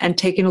emotion and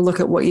taking a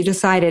look at what you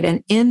decided.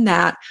 And in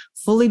that,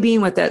 fully being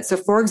with it. So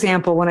for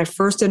example, when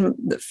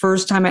the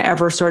first time I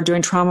ever started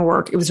doing trauma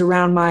work, it was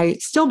around my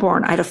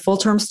stillborn. I had a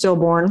full-term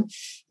stillborn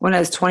when I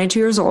was 22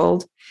 years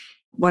old.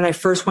 When I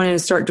first went in to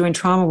start doing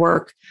trauma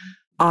work,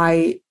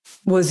 I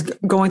was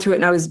going through it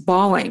and I was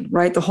bawling,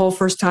 right? The whole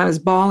first time I was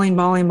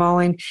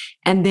bawling.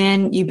 And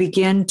then you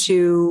begin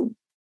to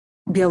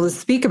be able to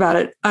speak about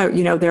it.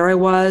 There I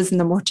was in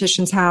the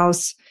mortician's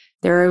house.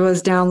 There I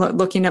was down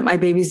looking at my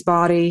baby's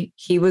body.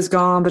 He was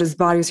gone, but his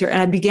body was here.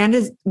 And I began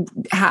to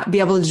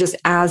be able to just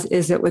as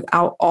is it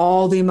without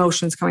all the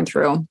emotions coming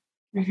through.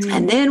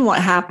 And then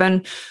what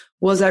happened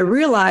was I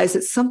realized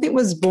that something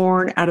was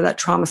born out of that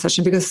trauma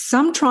session, because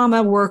some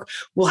trauma work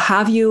will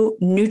have you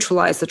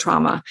neutralize the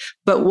trauma.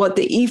 But what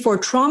the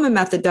E4 trauma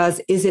method does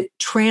is it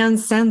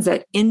transcends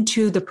it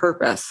into the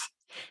purpose.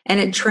 And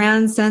it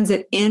transcends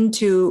it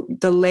into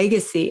the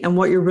legacy and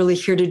what you're really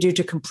here to do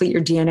to complete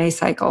your DNA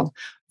cycle,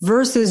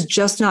 versus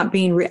just not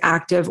being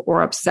reactive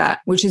or upset,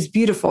 which is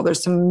beautiful.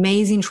 There's some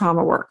amazing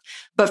trauma work.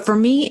 But for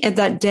me at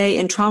that day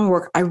in trauma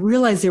work, I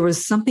realized there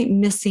was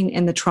something missing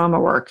in the trauma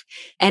work.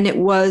 And it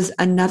was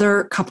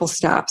another couple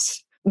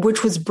steps,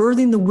 which was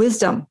birthing the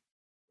wisdom.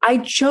 I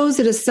chose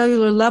at a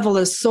cellular level,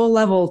 a soul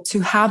level, to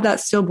have that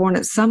stillborn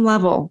at some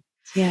level,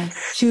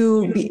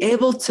 to be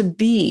able to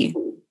be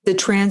the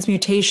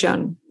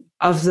transmutation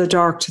of the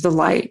dark to the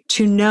light,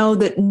 to know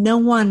that no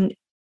one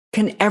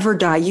can ever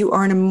die. You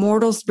are an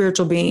immortal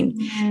spiritual being,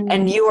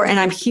 and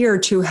I'm here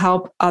to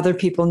help other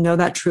people know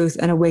that truth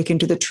and awaken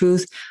to the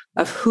truth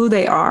of who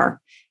they are.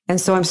 And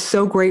so I'm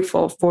so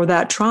grateful for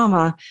that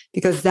trauma,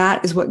 because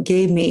that is what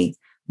gave me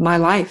my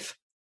life.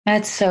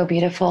 That's so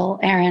beautiful,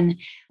 Erin.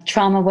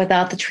 Trauma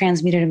without the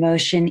transmuted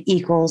emotion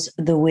equals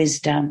the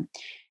wisdom.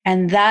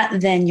 And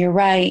that, then you're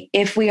right.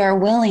 If we are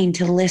willing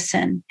to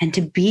listen and to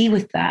be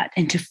with that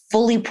and to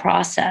fully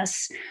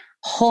process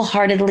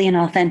wholeheartedly and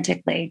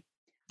authentically,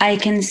 I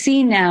can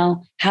see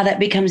now how that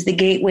becomes the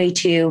gateway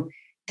to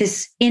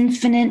this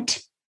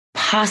infinite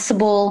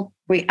possible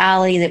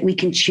reality that we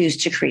can choose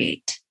to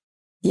create.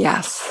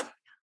 Yes.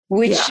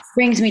 Which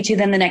brings me to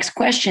then the next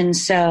question.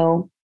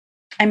 So,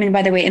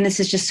 by the way, and this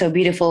is just so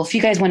beautiful. If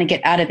you guys want to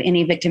get out of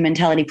any victim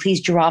mentality,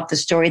 please drop the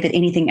story that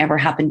anything ever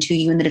happened to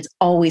you and that it's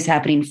always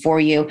happening for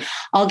you.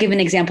 I'll give an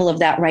example of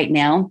that right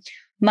now.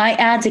 My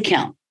ads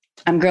account.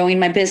 I'm growing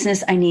my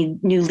business. I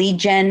need new lead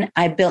gen.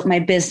 I built my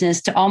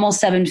business to almost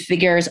 7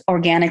 figures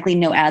organically,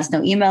 no ads,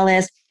 no email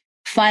list.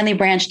 finally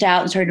branched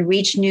out and started to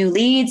reach new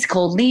leads,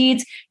 cold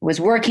leads. It was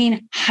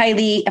working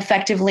highly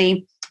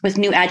effectively with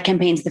new ad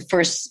campaigns the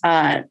first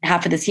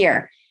half of this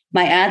year.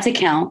 My ads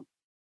account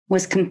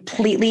was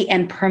completely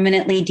and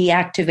permanently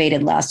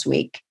deactivated last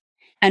week.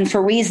 And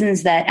for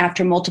reasons that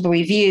after multiple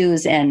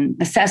reviews and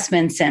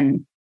assessments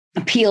and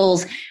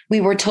appeals,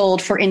 we were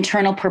told for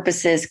internal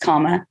purposes,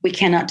 we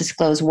cannot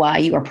disclose why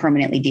you are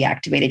permanently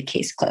deactivated,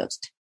 case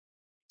closed.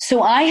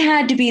 So I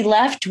had to be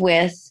left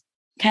with,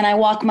 can I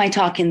walk my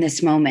talk in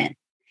this moment?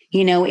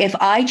 You know, if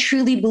I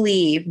truly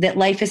believe that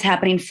life is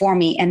happening for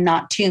me and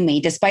not to me,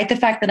 despite the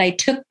fact that I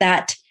took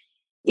that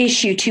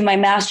issue to my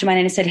mastermind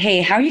and I said,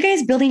 hey, how are you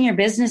guys building your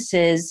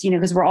businesses? You know,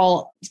 because we're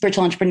all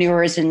spiritual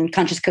entrepreneurs and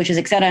conscious coaches,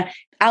 et cetera,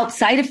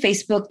 outside of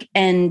Facebook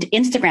and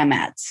Instagram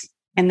ads.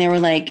 And they were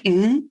like,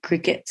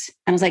 crickets.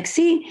 And I was like,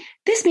 see,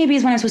 this maybe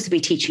is what I'm supposed to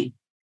be teaching.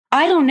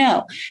 I don't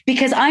know,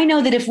 because I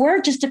know that if we're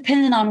just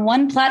dependent on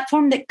one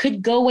platform that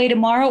could go away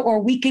tomorrow,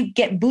 or we could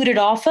get booted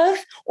off of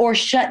or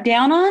shut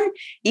down on,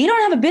 you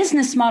don't have a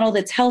business model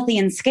that's healthy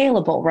and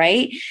scalable,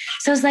 right?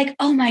 So I was like,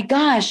 oh my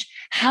gosh,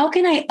 how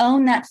can I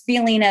own that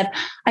feeling of,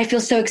 I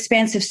feel so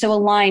expansive, so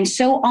aligned,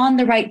 so on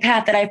the right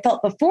path that I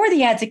felt before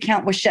the ads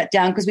account was shut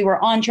down, because we were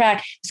on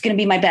track. It's going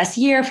to be my best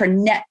year for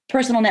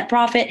personal net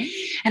profit.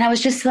 And I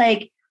was just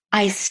like,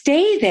 I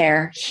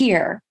stay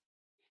here.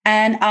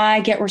 And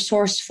I get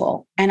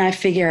resourceful and I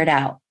figure it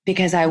out,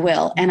 because I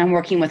will. And I'm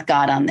working with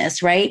God on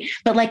this, right?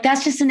 But like,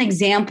 that's just an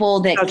example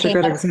that came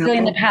up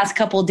in the past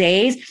couple of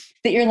days,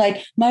 that you're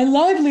like, my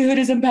livelihood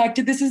is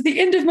impacted. This is the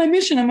end of my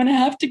mission. I'm going to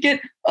have to get,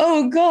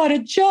 oh God, a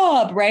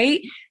job, right?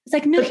 It's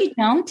like, no, you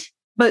don't.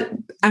 But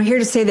I'm here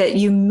to say that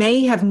you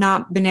may have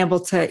not been able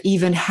to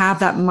even have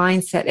that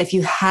mindset if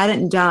you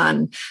hadn't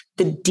done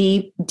the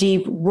deep,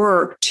 deep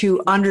work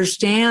to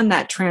understand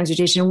that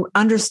transmutation,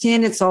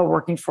 understand it's all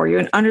working for you,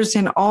 and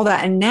understand all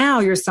that. And now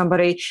you're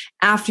somebody,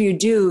 after you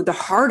do the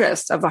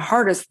hardest of the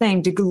hardest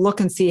thing, to look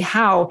and see,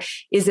 how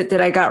is it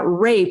that I got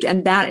raped?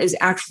 And that is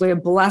actually a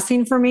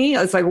blessing for me.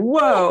 It's like,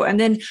 whoa. And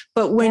then,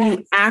 but when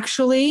you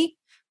actually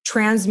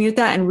transmute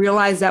that and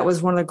realize that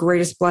was one of the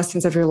greatest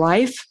blessings of your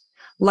life,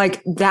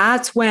 like,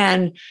 that's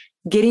when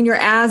getting your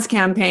ads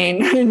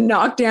campaign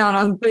knocked down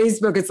on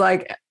Facebook, it's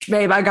like,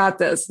 babe, I got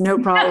this. No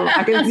problem.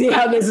 I can see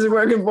how this is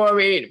working for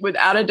me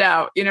without a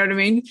doubt. You know what I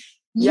mean?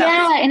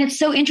 Yeah. And it's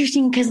so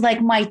interesting because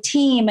like my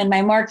team and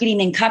my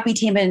marketing and copy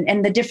team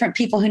and the different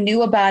people who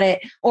knew about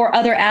it, or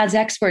other ads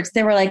experts,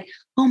 they were like,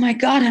 oh my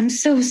God, I'm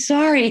so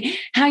sorry.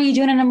 How are you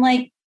doing? And I'm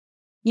like,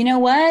 you know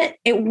what?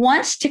 It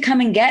wants to come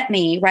and get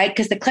me, right?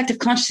 Because the collective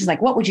consciousness is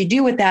like, what would you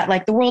do with that?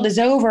 Like, the world is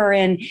over.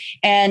 And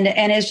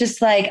it's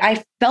just like,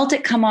 I felt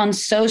it come on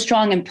so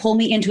strong and pull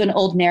me into an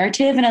old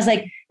narrative. And I was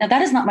like, now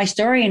that is not my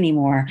story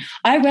anymore.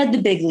 I read The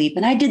Big Leap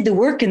and I did the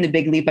work in The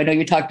Big Leap. I know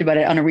you talked about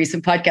it on a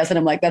recent podcast, and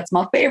I'm like, that's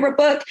my favorite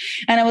book.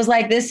 And I was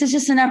like, this is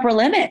just an upper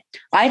limit.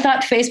 I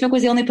thought Facebook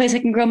was the only place I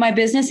can grow my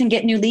business and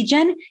get new lead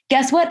gen.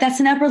 Guess what? That's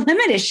an upper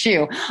limit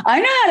issue.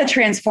 I know how to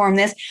transform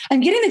this.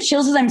 I'm getting the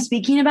chills as I'm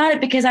speaking about it,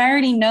 because I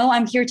already know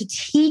I'm here to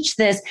teach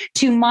this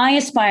to my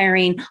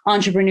aspiring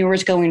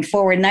entrepreneurs going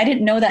forward. And I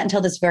didn't know that until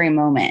this very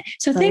moment.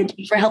 So thank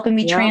you for helping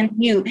me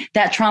transmute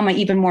that trauma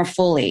even more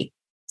fully.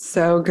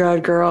 So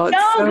good, girl. It's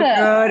so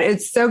good.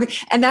 It's so good.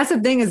 And that's the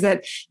thing, is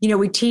that, you know,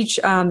 we teach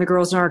the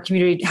girls in our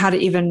community how to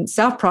even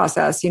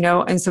self-process, you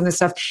know, and some of the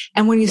stuff.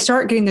 And when you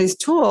start getting these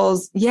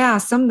tools,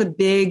 some of the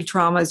big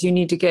traumas you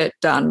need to get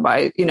done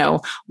by, you know,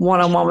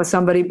 one-on-one with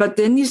somebody. But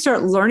then you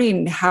start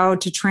learning how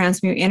to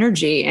transmute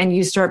energy, and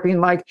you start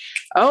being like,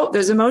 oh,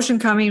 there's emotion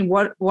coming.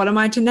 What am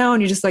I to know?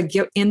 And you just like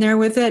get in there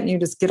with it, and you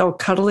just get all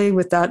cuddly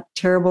with that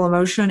terrible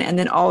emotion. And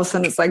then all of a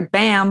sudden it's like,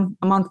 bam,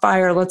 I'm on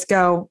fire. Let's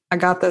go. I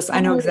got this. I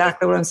know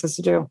exactly what I'm supposed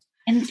to do.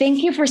 And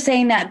thank you for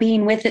saying that,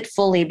 being with it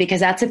fully, because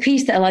that's a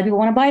piece that a lot of people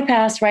want to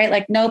bypass, right?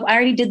 Like, nope, I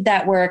already did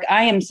that work.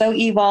 I am so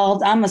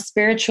evolved. I'm a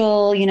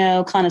spiritual, you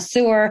know,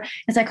 connoisseur.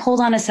 It's like, hold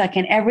on a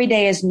second. Every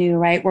day is new,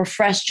 right? We're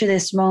fresh to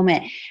this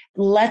moment.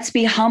 Let's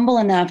be humble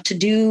enough to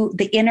do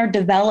the inner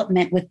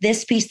development with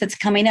this piece that's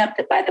coming up.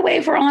 That, by the way,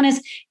 if we're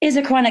honest, is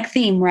a chronic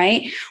theme,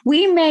 right?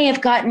 We may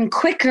have gotten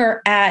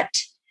quicker at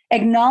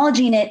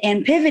acknowledging it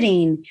and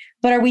pivoting,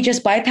 but are we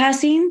just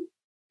bypassing?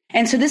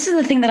 And so this is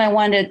the thing that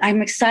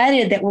I'm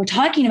excited that we're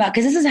talking about,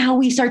 because this is how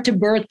we start to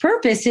birth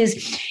purpose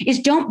is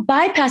don't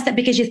bypass that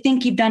because you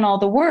think you've done all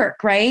the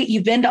work, right?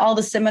 You've been to all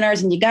the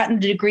seminars and you gotten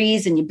the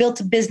degrees and you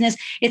built a business.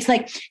 It's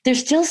like,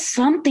 there's still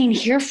something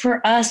here for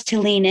us to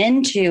lean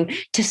into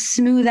to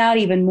smooth out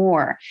even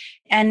more.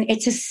 And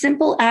it's as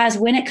simple as,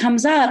 when it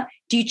comes up,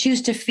 do you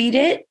choose to feed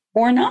it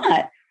or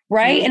not?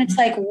 Right. Mm-hmm. And it's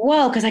like,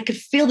 whoa, because I could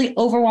feel the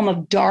overwhelm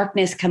of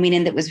darkness coming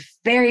in that was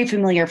very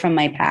familiar from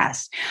my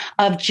past,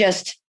 of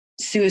just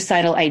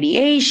suicidal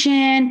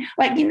ideation.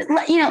 Like, you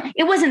know,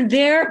 it wasn't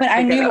there, but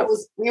I knew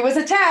it was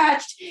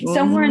attached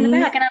somewhere in the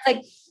back. And I was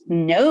like,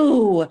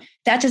 no,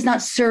 that does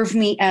not serve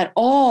me at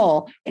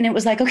all. And it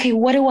was like, okay,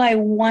 what do I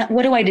want?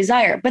 What do I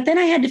desire? But then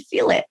I had to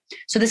feel it.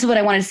 So this is what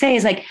I wanted to say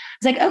is like,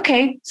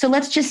 okay, so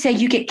let's just say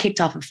you get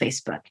kicked off of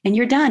Facebook and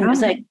you're done. It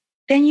was like,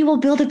 then you will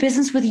build a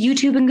business with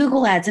YouTube and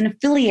Google ads and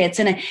affiliates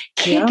and a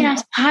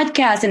kick-ass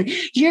podcast. And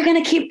you're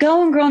going to keep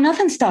going, girl.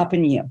 Nothing's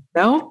stopping you.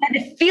 No. I had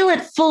to feel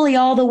it fully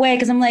all the way.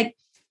 Cause I'm like,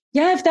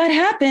 yeah, if that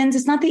happens,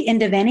 it's not the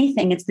end of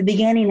anything. It's the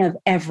beginning of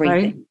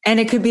everything. Right? And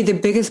it could be the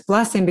biggest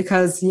blessing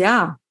because,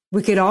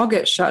 we could all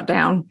get shut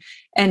down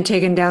and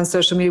taken down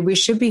social media. We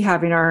should be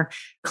having our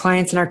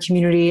clients and our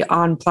community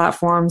on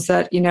platforms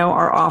that,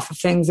 are off of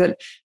things that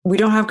we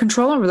don't have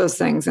control over those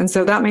things. And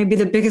so that may be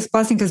the biggest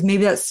blessing because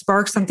maybe that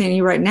sparks something in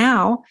you right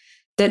now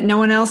that no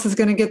one else is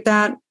going to get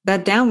that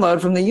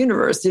download from the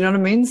universe. You know what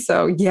I mean?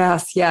 So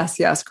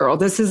yes, girl,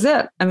 this is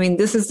it. I mean,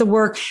 this is the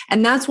work.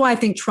 And that's why I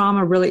think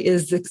trauma really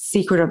is the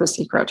secret of the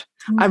secret.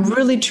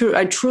 Mm-hmm.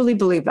 I truly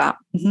believe that.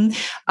 Mm-hmm.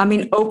 I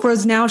mean,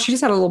 Oprah's now, she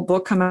just had a little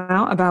book come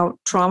out about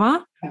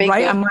trauma,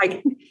 right? I'm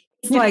like,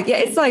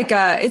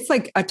 it's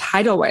like a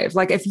tidal wave.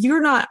 Like if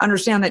you're not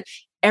understand that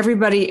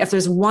everybody, if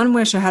there's one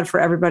wish I had for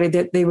everybody,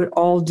 that they would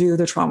all do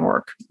the trauma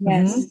work.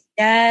 Yes. Mm-hmm.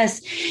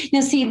 Yes.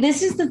 Now, see,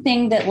 this is the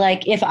thing that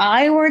like, if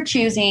I were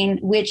choosing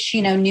which,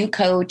 new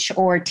coach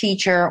or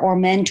teacher or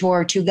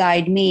mentor to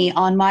guide me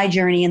on my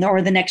journey or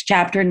the next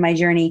chapter in my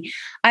journey,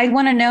 I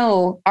want to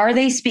know, are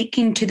they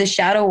speaking to the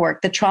shadow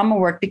work, the trauma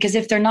work? Because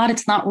if they're not,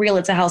 it's not real.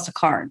 It's a house of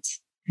cards.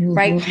 Mm-hmm.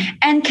 Right.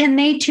 And can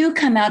they too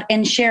come out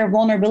and share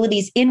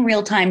vulnerabilities in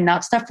real time,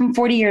 not stuff from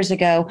 40 years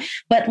ago,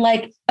 but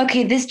like,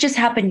 okay, this just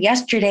happened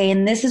yesterday.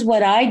 And this is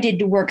what I did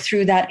to work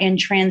through that and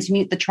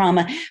transmute the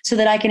trauma so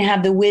that I can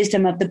have the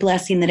wisdom of the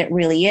blessing that it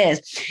really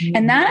is. Mm-hmm.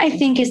 And that I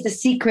think is the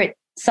secret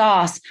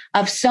sauce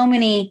of so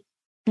many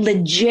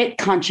legit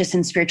conscious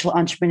and spiritual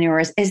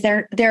entrepreneurs is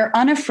they're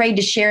unafraid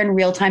to share in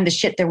real time the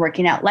shit they're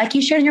working out. Like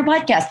you shared in your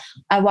podcast.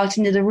 I walked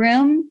into the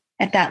room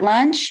at that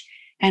lunch.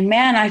 And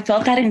man, I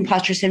felt that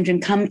imposter syndrome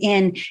come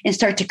in and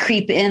start to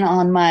creep in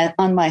on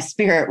my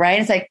spirit, right?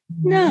 It's like,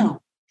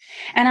 no.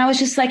 And I was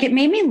just like, it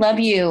made me love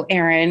you,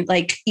 Erin,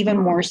 like even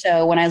more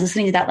so when I was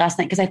listening to that last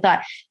night, because I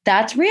thought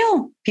that's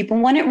real. People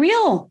want it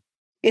real.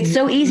 It's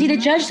so easy to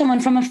judge someone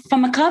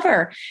from a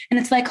cover. And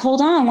it's like, hold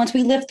on, once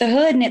we lift the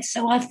hood and it's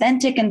so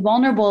authentic and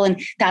vulnerable,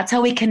 and that's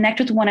how we connect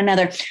with one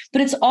another.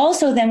 But it's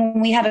also then when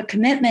we have a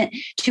commitment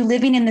to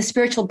living in the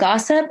spiritual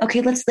gossip,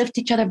 okay, let's lift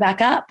each other back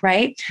up,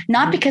 right?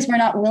 Not because we're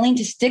not willing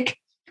to stick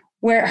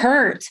where it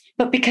hurts,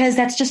 but because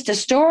that's just a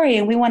story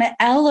and we want to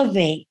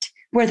elevate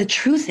where the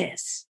truth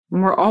is.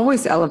 And we're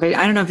always elevating.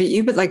 I don't know if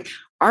you, but like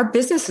our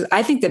business,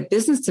 I think that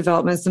business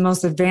development is the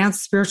most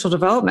advanced spiritual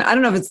development. I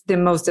don't know if it's the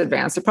most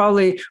advanced. It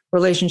probably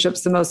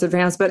relationships the most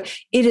advanced, but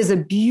it is a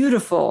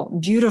beautiful,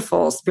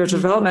 beautiful spiritual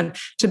development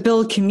to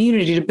build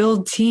community, to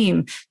build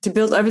team, to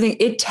build everything.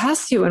 It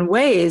tests you in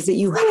ways that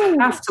you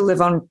have to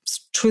live on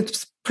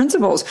truth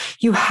principles.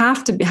 You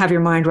have to have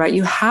your mind right.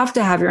 You have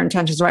to have your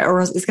intentions right, or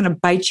else it's going to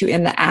bite you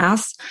in the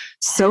ass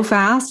so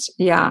fast.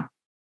 Yeah.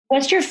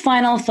 What's your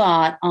final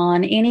thought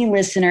on any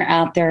listener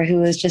out there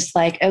who is just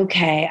like,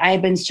 okay,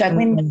 I've been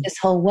struggling with this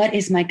whole, what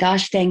is my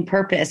gosh dang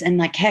purpose? And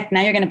like, heck, now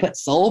you're going to put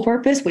soul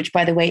purpose, which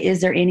by the way, is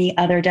there any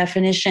other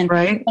definition?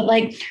 Right. But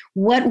like,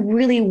 what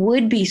really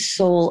would be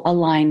soul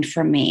aligned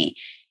for me?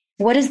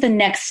 What is the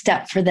next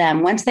step for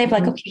them? Once they've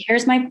like, okay,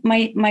 here's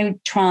my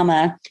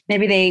trauma.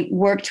 Maybe they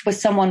worked with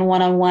someone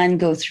one-on-one,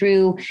 go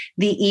through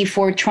the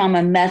E4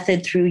 trauma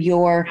method through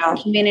your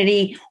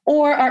community,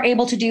 or are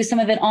able to do some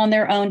of it on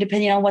their own,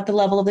 depending on what the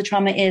level of the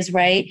trauma is,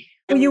 right?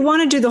 Well, you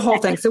want to do the whole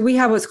thing. So we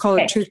have what's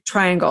called a truth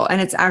triangle, and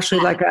it's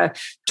actually like a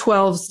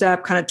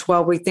 12-step kind of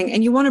 12-week thing.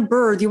 And you want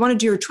to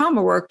do your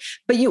trauma work,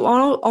 but you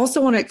also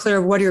want to get clear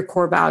of what are your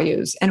core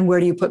values and where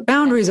do you put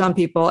boundaries on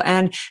people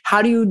and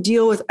how do you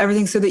deal with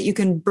everything so that you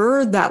can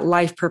birth that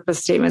life purpose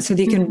statement, so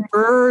that you can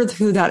birth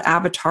who that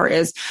avatar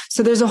is.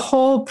 So there's a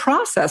whole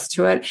process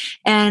to it.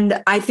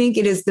 And I think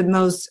it is the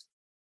most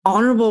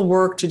honorable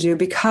work to do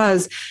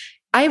because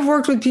I've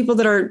worked with people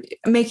that are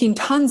making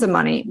tons of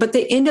money, but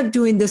they end up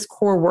doing this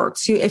core work.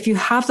 So if you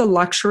have the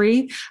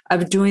luxury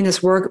of doing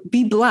this work,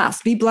 be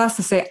blessed. Be blessed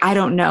to say, I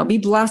don't know. Be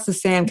blessed to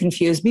say, I'm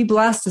confused. Be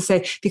blessed to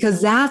say,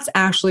 because that's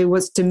actually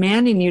what's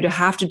demanding you to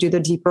have to do the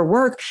deeper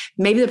work.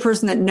 Maybe the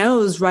person that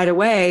knows right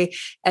away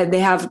and they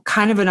have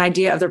kind of an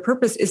idea of their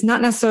purpose is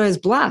not necessarily as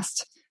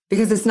blessed,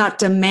 because it's not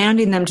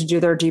demanding them to do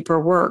their deeper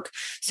work.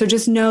 So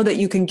just know that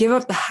you can give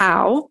up the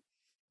how,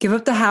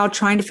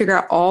 trying to figure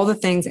out all the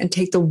things and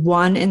take the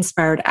one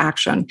inspired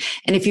action.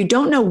 And if you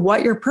don't know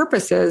what your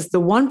purpose is, the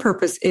one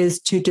purpose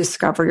is to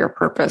discover your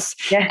purpose.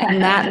 Yeah.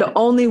 And that the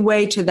only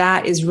way to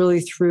that is really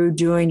through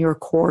doing your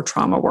core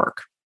trauma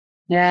work.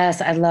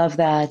 Yes, I love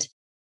that.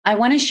 I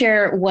want to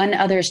share one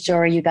other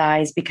story, you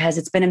guys, because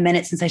it's been a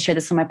minute since I shared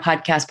this on my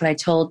podcast, but I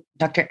told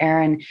Dr.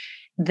 Erin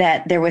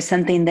that there was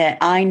something that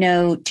I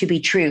know to be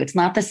true. It's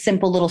not the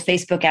simple little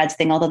Facebook ads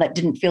thing, although that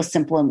didn't feel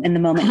simple in the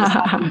moment.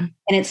 And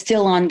it's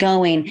still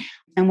ongoing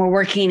and we're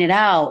working it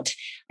out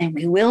and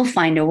we will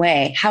find a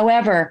way.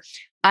 However,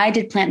 I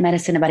did plant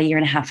medicine about 1.5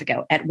 years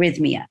ago at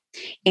Rhythmia,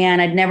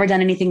 and I'd never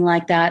done anything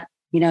like that.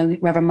 You know,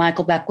 Reverend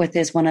Michael Beckwith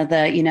is one of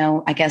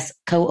the, I guess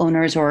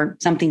co-owners or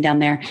something down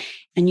there.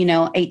 And,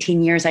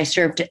 18 years I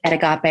served at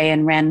Agape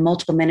and ran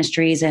multiple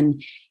ministries.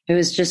 And It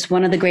was just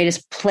one of the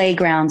greatest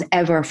playgrounds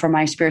ever for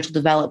my spiritual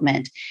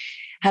development.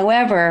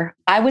 However,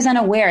 I was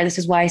unaware. This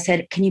is why I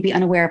said, can you be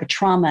unaware of a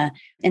trauma,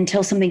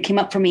 until something came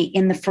up for me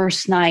in the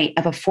first night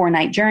of a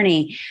 4-night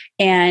journey.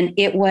 And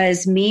it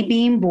was me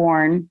being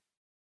born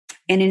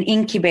in an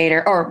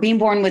incubator, or being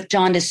born with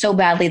jaundice so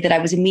badly that I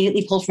was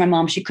immediately pulled from my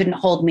mom. She couldn't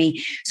hold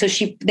me. So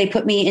they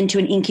put me into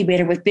an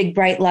incubator with big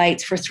bright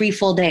lights for 3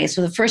 full days.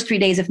 So the first 3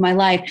 days of my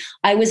life,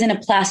 I was in a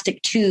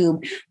plastic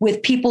tube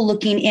with people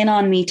looking in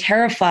on me,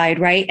 terrified,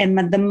 right? And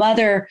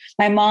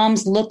my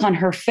mom's look on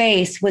her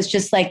face was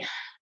just like,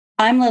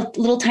 I'm a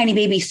little tiny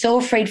baby, so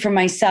afraid for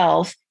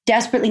myself,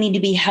 desperately need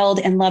to be held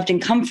and loved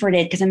and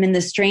comforted because I'm in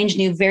this strange,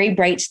 new, very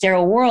bright,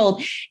 sterile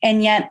world.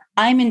 And yet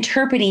I'm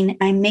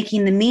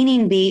making the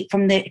meaning be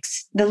from the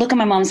look on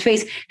my mom's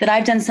face that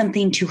I've done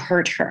something to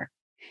hurt her.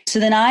 So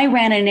then I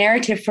ran a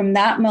narrative from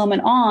that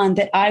moment on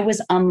that I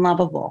was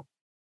unlovable.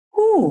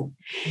 Ooh.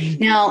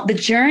 Now, the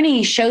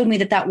journey showed me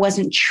that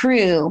wasn't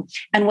true,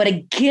 and what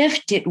a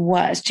gift it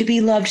was to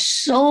be loved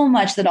so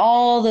much that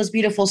all those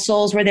beautiful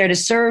souls were there to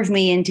serve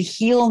me and to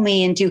heal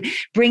me and to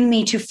bring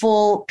me to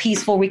full,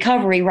 peaceful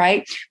recovery,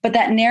 right? But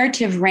that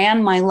narrative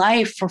ran my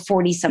life for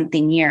 40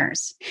 something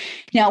years.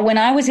 Now, when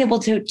I was able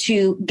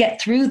to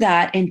get through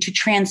that and to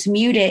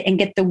transmute it and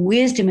get the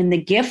wisdom and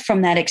the gift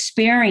from that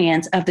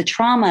experience of the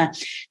trauma,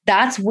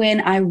 that's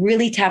when I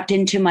really tapped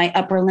into my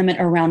upper limit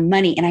around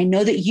money. And I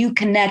know that you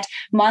connect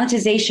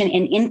monetization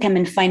and income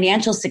and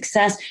financial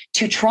success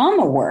to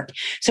trauma work.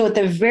 So at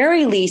the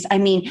very least,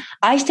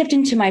 I stepped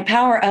into my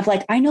power of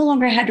I no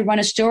longer had to run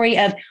a story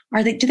of,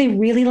 do they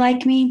really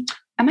like me?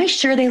 Am I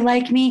sure they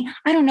like me?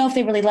 I don't know if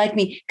they really like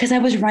me, because I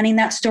was running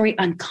that story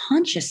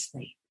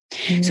unconsciously.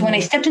 Mm-hmm. So when I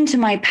stepped into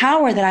my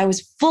power, that I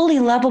was fully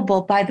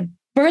lovable by the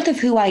birth of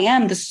who I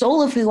am, the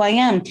soul of who I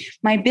am,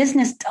 my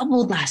business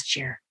doubled last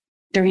year.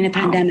 During a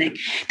pandemic.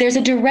 There's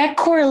a direct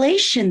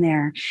correlation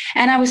there.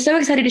 And I was so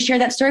excited to share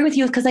that story with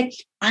you because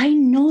I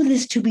know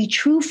this to be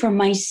true for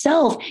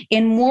myself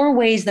in more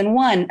ways than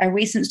one. A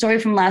recent story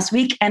from last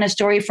week and a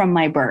story from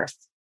my birth.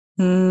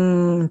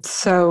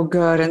 So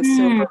good and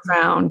so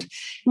profound.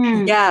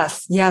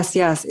 Yes.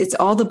 It's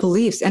all the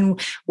beliefs. And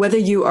whether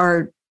you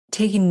are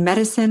taking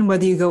medicine,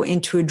 whether you go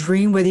into a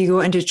dream, whether you go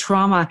into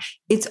trauma,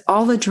 it's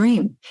all a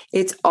dream.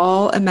 It's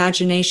all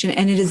imagination.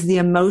 And it is the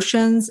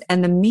emotions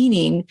and the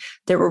meaning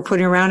that we're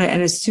putting around it.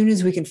 And as soon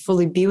as we can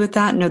fully be with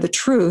that, know the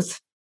truth,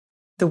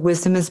 the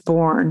wisdom is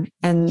born,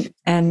 and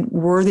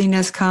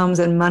worthiness comes,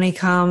 and money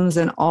comes,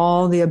 and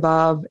all the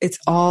above. It's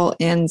all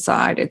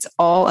inside. It's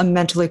all a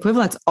mental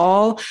equivalent. It's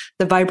all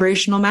the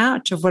vibrational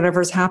match of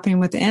whatever's happening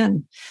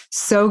within.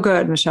 So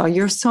good, Michelle.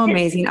 You're so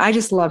amazing. I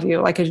just love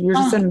you. You're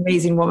just an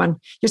amazing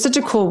woman. You're such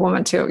a cool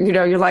woman too.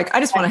 You're like,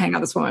 I just want to hang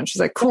out with this woman. She's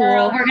like, cool.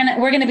 Girl,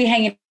 we're gonna be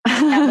hanging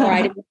out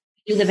more.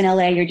 You live in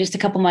LA. You're just a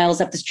couple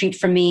miles up the street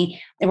from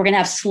me. And we're going to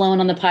have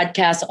Sloan on the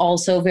podcast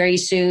also very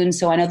soon.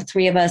 So I know the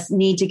three of us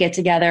need to get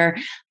together.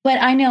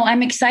 But I know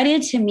I'm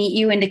excited to meet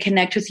you and to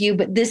connect with you.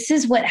 But this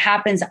is what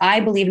happens, I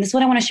believe. And this is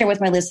what I want to share with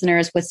my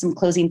listeners with some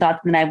closing thoughts.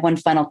 And then I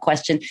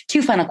have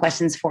two final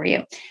questions for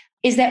you.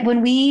 Is that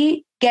when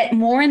we get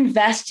more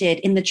invested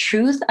in the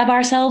truth of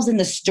ourselves, in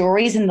the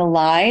stories and the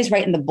lies,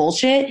 right, and the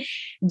bullshit,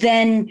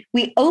 then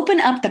we open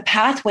up the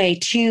pathway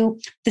to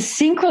the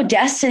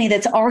synchrodestiny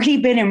that's already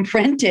been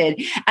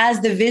imprinted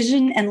as the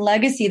vision and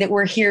legacy that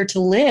we're here to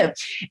live.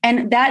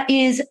 And that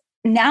is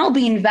now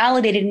being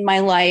validated in my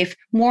life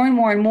more and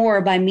more and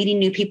more by meeting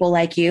new people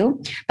like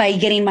you, by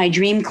getting my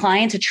dream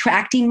clients,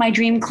 attracting my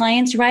dream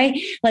clients, right?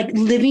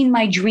 Living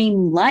my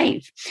dream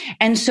life.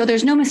 And so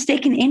there's no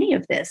mistake in any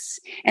of this.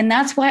 And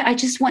that's why I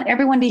just want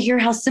everyone to hear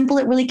how simple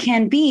it really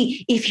can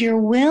be if you're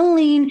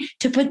willing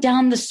to put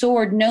down the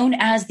sword known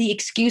as the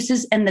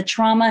excuses and the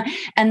trauma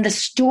and the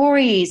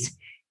stories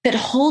that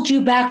hold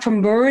you back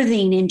from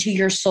birthing into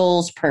your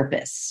soul's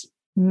purpose.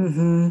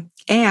 Mm-hmm.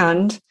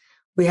 And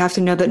we have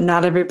to know that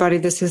not everybody,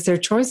 this is their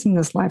choice in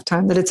this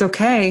lifetime, that it's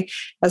okay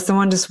as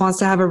someone just wants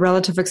to have a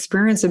relative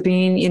experience of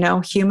being,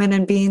 human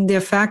and being the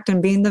effect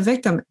and being the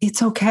victim.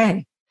 It's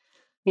okay.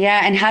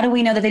 Yeah. And how do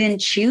we know that they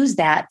didn't choose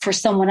that for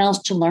someone else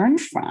to learn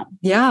from?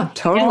 Yeah,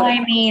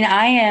 totally.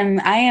 I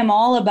am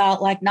all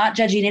about not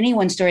judging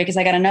anyone's story because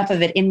I got enough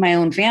of it in my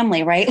own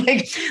family, right?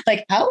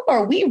 How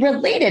are we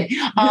related?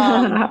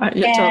 Yeah,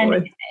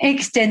 totally.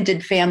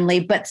 Extended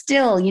family, but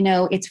still,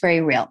 it's very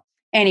real.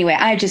 Anyway,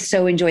 I just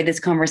so enjoyed this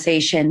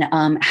conversation.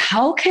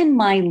 How can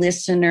my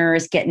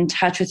listeners get in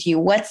touch with you?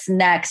 What's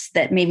next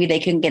that maybe they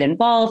can get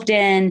involved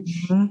in?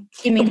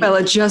 Mm-hmm. Well,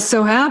 it just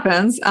so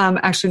happens.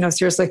 Actually, no,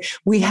 seriously.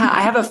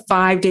 I have a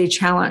 5-day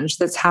challenge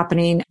that's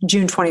happening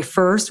June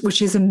 21st,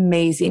 which is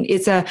amazing.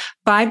 It's a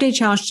 5-day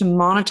challenge to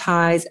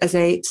monetize as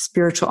a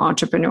spiritual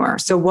entrepreneur.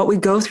 So what we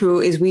go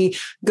through is we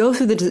go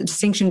through the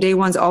distinction. Day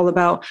one's all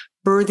about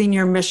birthing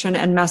your mission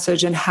and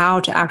message and how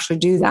to actually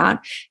do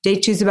that. Day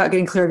 2 is about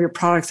getting clear of your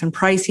products and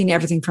pricing,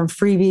 everything from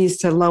freebies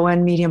to low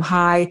end, medium,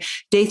 high.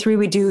 Day 3,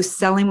 we do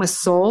selling with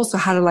soul. So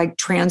how to like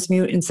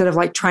transmute instead of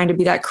like trying to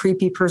be that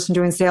creepy person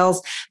doing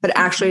sales, but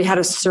actually how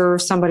to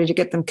serve somebody to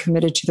get them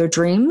committed to their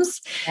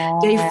dreams.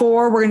 Day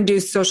 4, we're going to do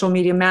social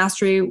media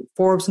mastery.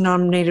 Forbes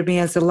nominated me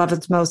as the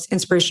 11th most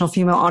inspirational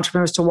female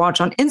entrepreneurs to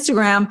watch on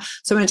Instagram.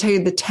 So I'm going to tell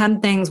you the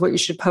 10 things what you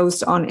should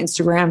post on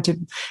Instagram to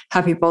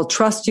have people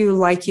trust you,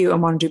 like you,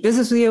 and want to do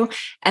business with you.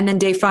 And then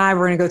day 5,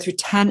 we're going to go through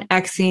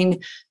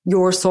 10xing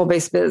your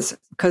soul-based biz,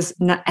 because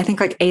I think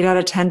like 8 out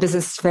of 10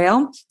 businesses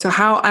fail. So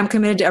how I'm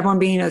committed to everyone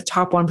being in the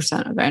top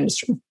 1% of the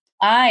industry.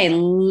 I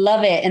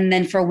love it. And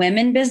then for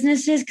women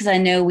businesses, because I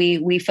know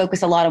we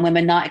focus a lot on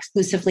women, not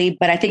exclusively,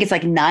 but I think it's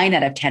like 9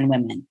 out of 10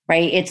 women,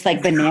 right? It's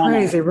like banana.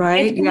 Crazy,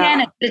 right?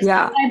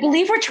 Yeah. I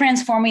believe we're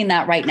transforming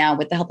that right now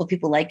with the help of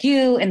people like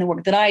you and the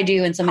work that I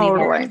do and so many of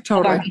our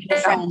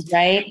friends,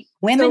 right?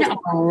 Women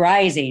are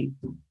rising.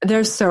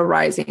 They're so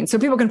rising. So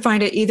people can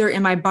find it either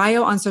in my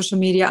bio on social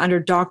media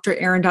under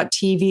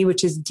drerin.tv,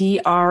 which is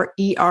DRERIN.tv,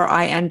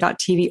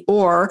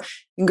 or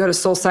you can go to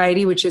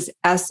Soulciety, which is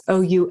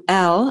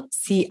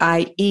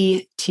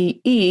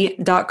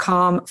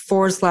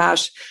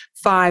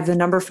SOULCIETE.com/5, the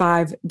number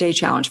 5-day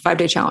challenge,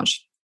 5-day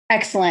challenge.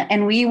 Excellent.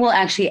 And we will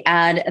actually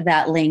add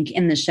that link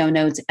in the show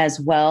notes as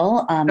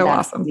well. So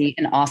awesome. Be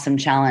an awesome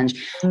challenge.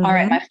 Mm-hmm. All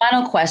right. My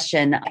final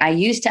question. I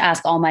used to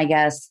ask all my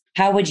guests,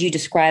 how would you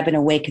describe an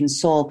awakened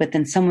soul? But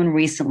then someone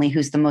recently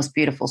who's the most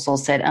beautiful soul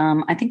said,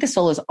 I think the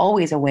soul is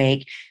always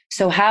awake.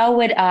 So how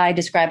would I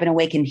describe an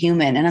awakened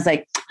human? And I was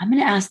like, I'm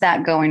going to ask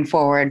that going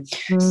forward.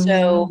 Mm-hmm.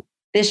 So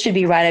this should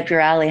be right up your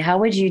alley. How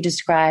would you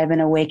describe an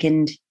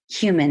awakened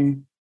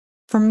human?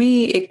 For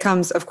me, it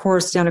comes, of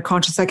course, down to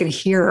conscious. I can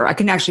hear, I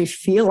can actually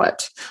feel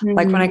it. Mm-hmm.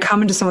 Like when I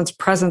come into someone's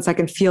presence, I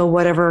can feel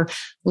whatever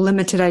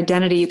limited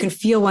identity. You can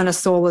feel when a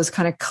soul is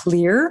kind of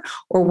clear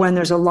or when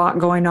there's a lot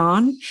going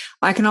on.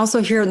 I can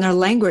also hear it in their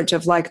language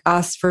of like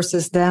us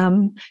versus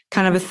them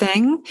kind of a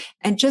thing.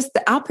 And just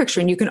the out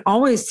picture. And you can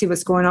always see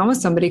what's going on with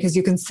somebody because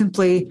you can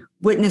simply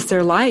witness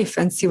their life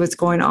and see what's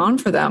going on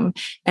for them.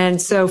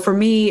 And so for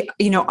me,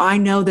 I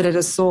know that at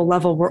a soul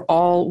level, we're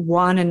all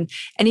one. And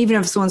even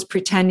if someone's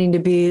pretending to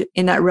be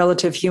in that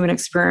relative human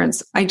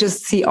experience, I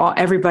just see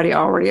everybody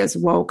already as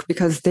woke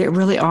because they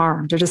really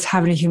are. They're just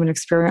having a human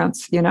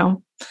experience,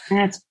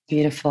 That's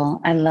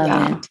beautiful. I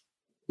love it.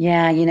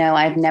 Yeah.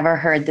 I've never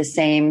heard the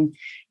same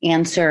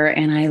answer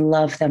and I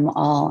love them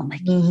all. I'm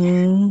like,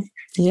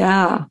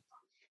 yeah.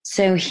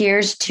 So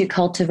here's to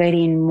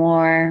cultivating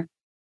more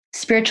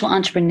spiritual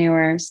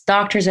entrepreneurs,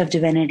 doctors of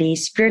divinity,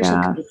 spiritual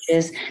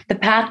coaches, the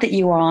path that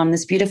you are on,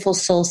 this beautiful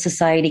Soul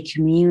Society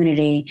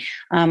community.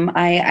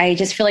 I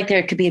just feel like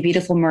there could be a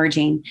beautiful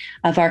merging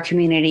of our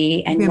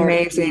community and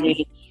your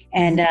community.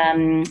 And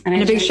a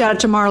big shout out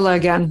to Marla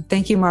again.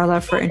 Thank you,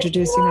 Marla, for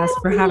introducing us,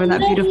 for having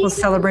that beautiful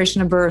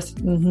celebration of birth.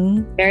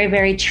 Mm-hmm. Very,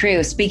 very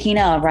true. Speaking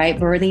of, right,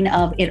 birthing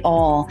of it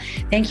all.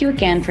 Thank you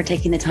again for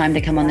taking the time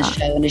to come on the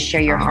show and to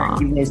share your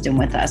heart and wisdom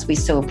with us. We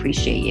so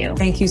appreciate you.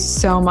 Thank you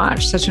so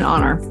much. Such an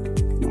honor.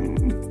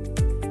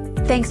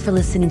 Thanks for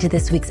listening to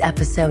this week's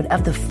episode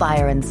of the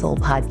Fire and Soul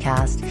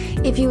podcast.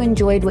 If you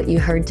enjoyed what you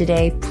heard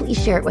today,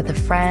 please share it with a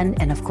friend.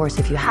 And of course,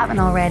 if you haven't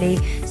already,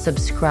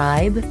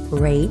 subscribe,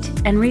 rate,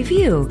 and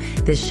review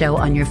this show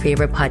on your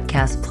favorite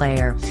podcast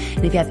player.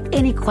 And if you have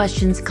any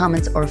questions,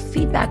 comments, or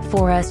feedback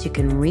for us, you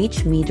can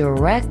reach me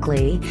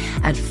directly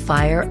at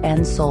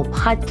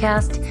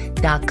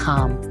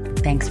fireandsoulpodcast.com.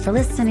 Thanks for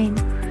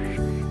listening.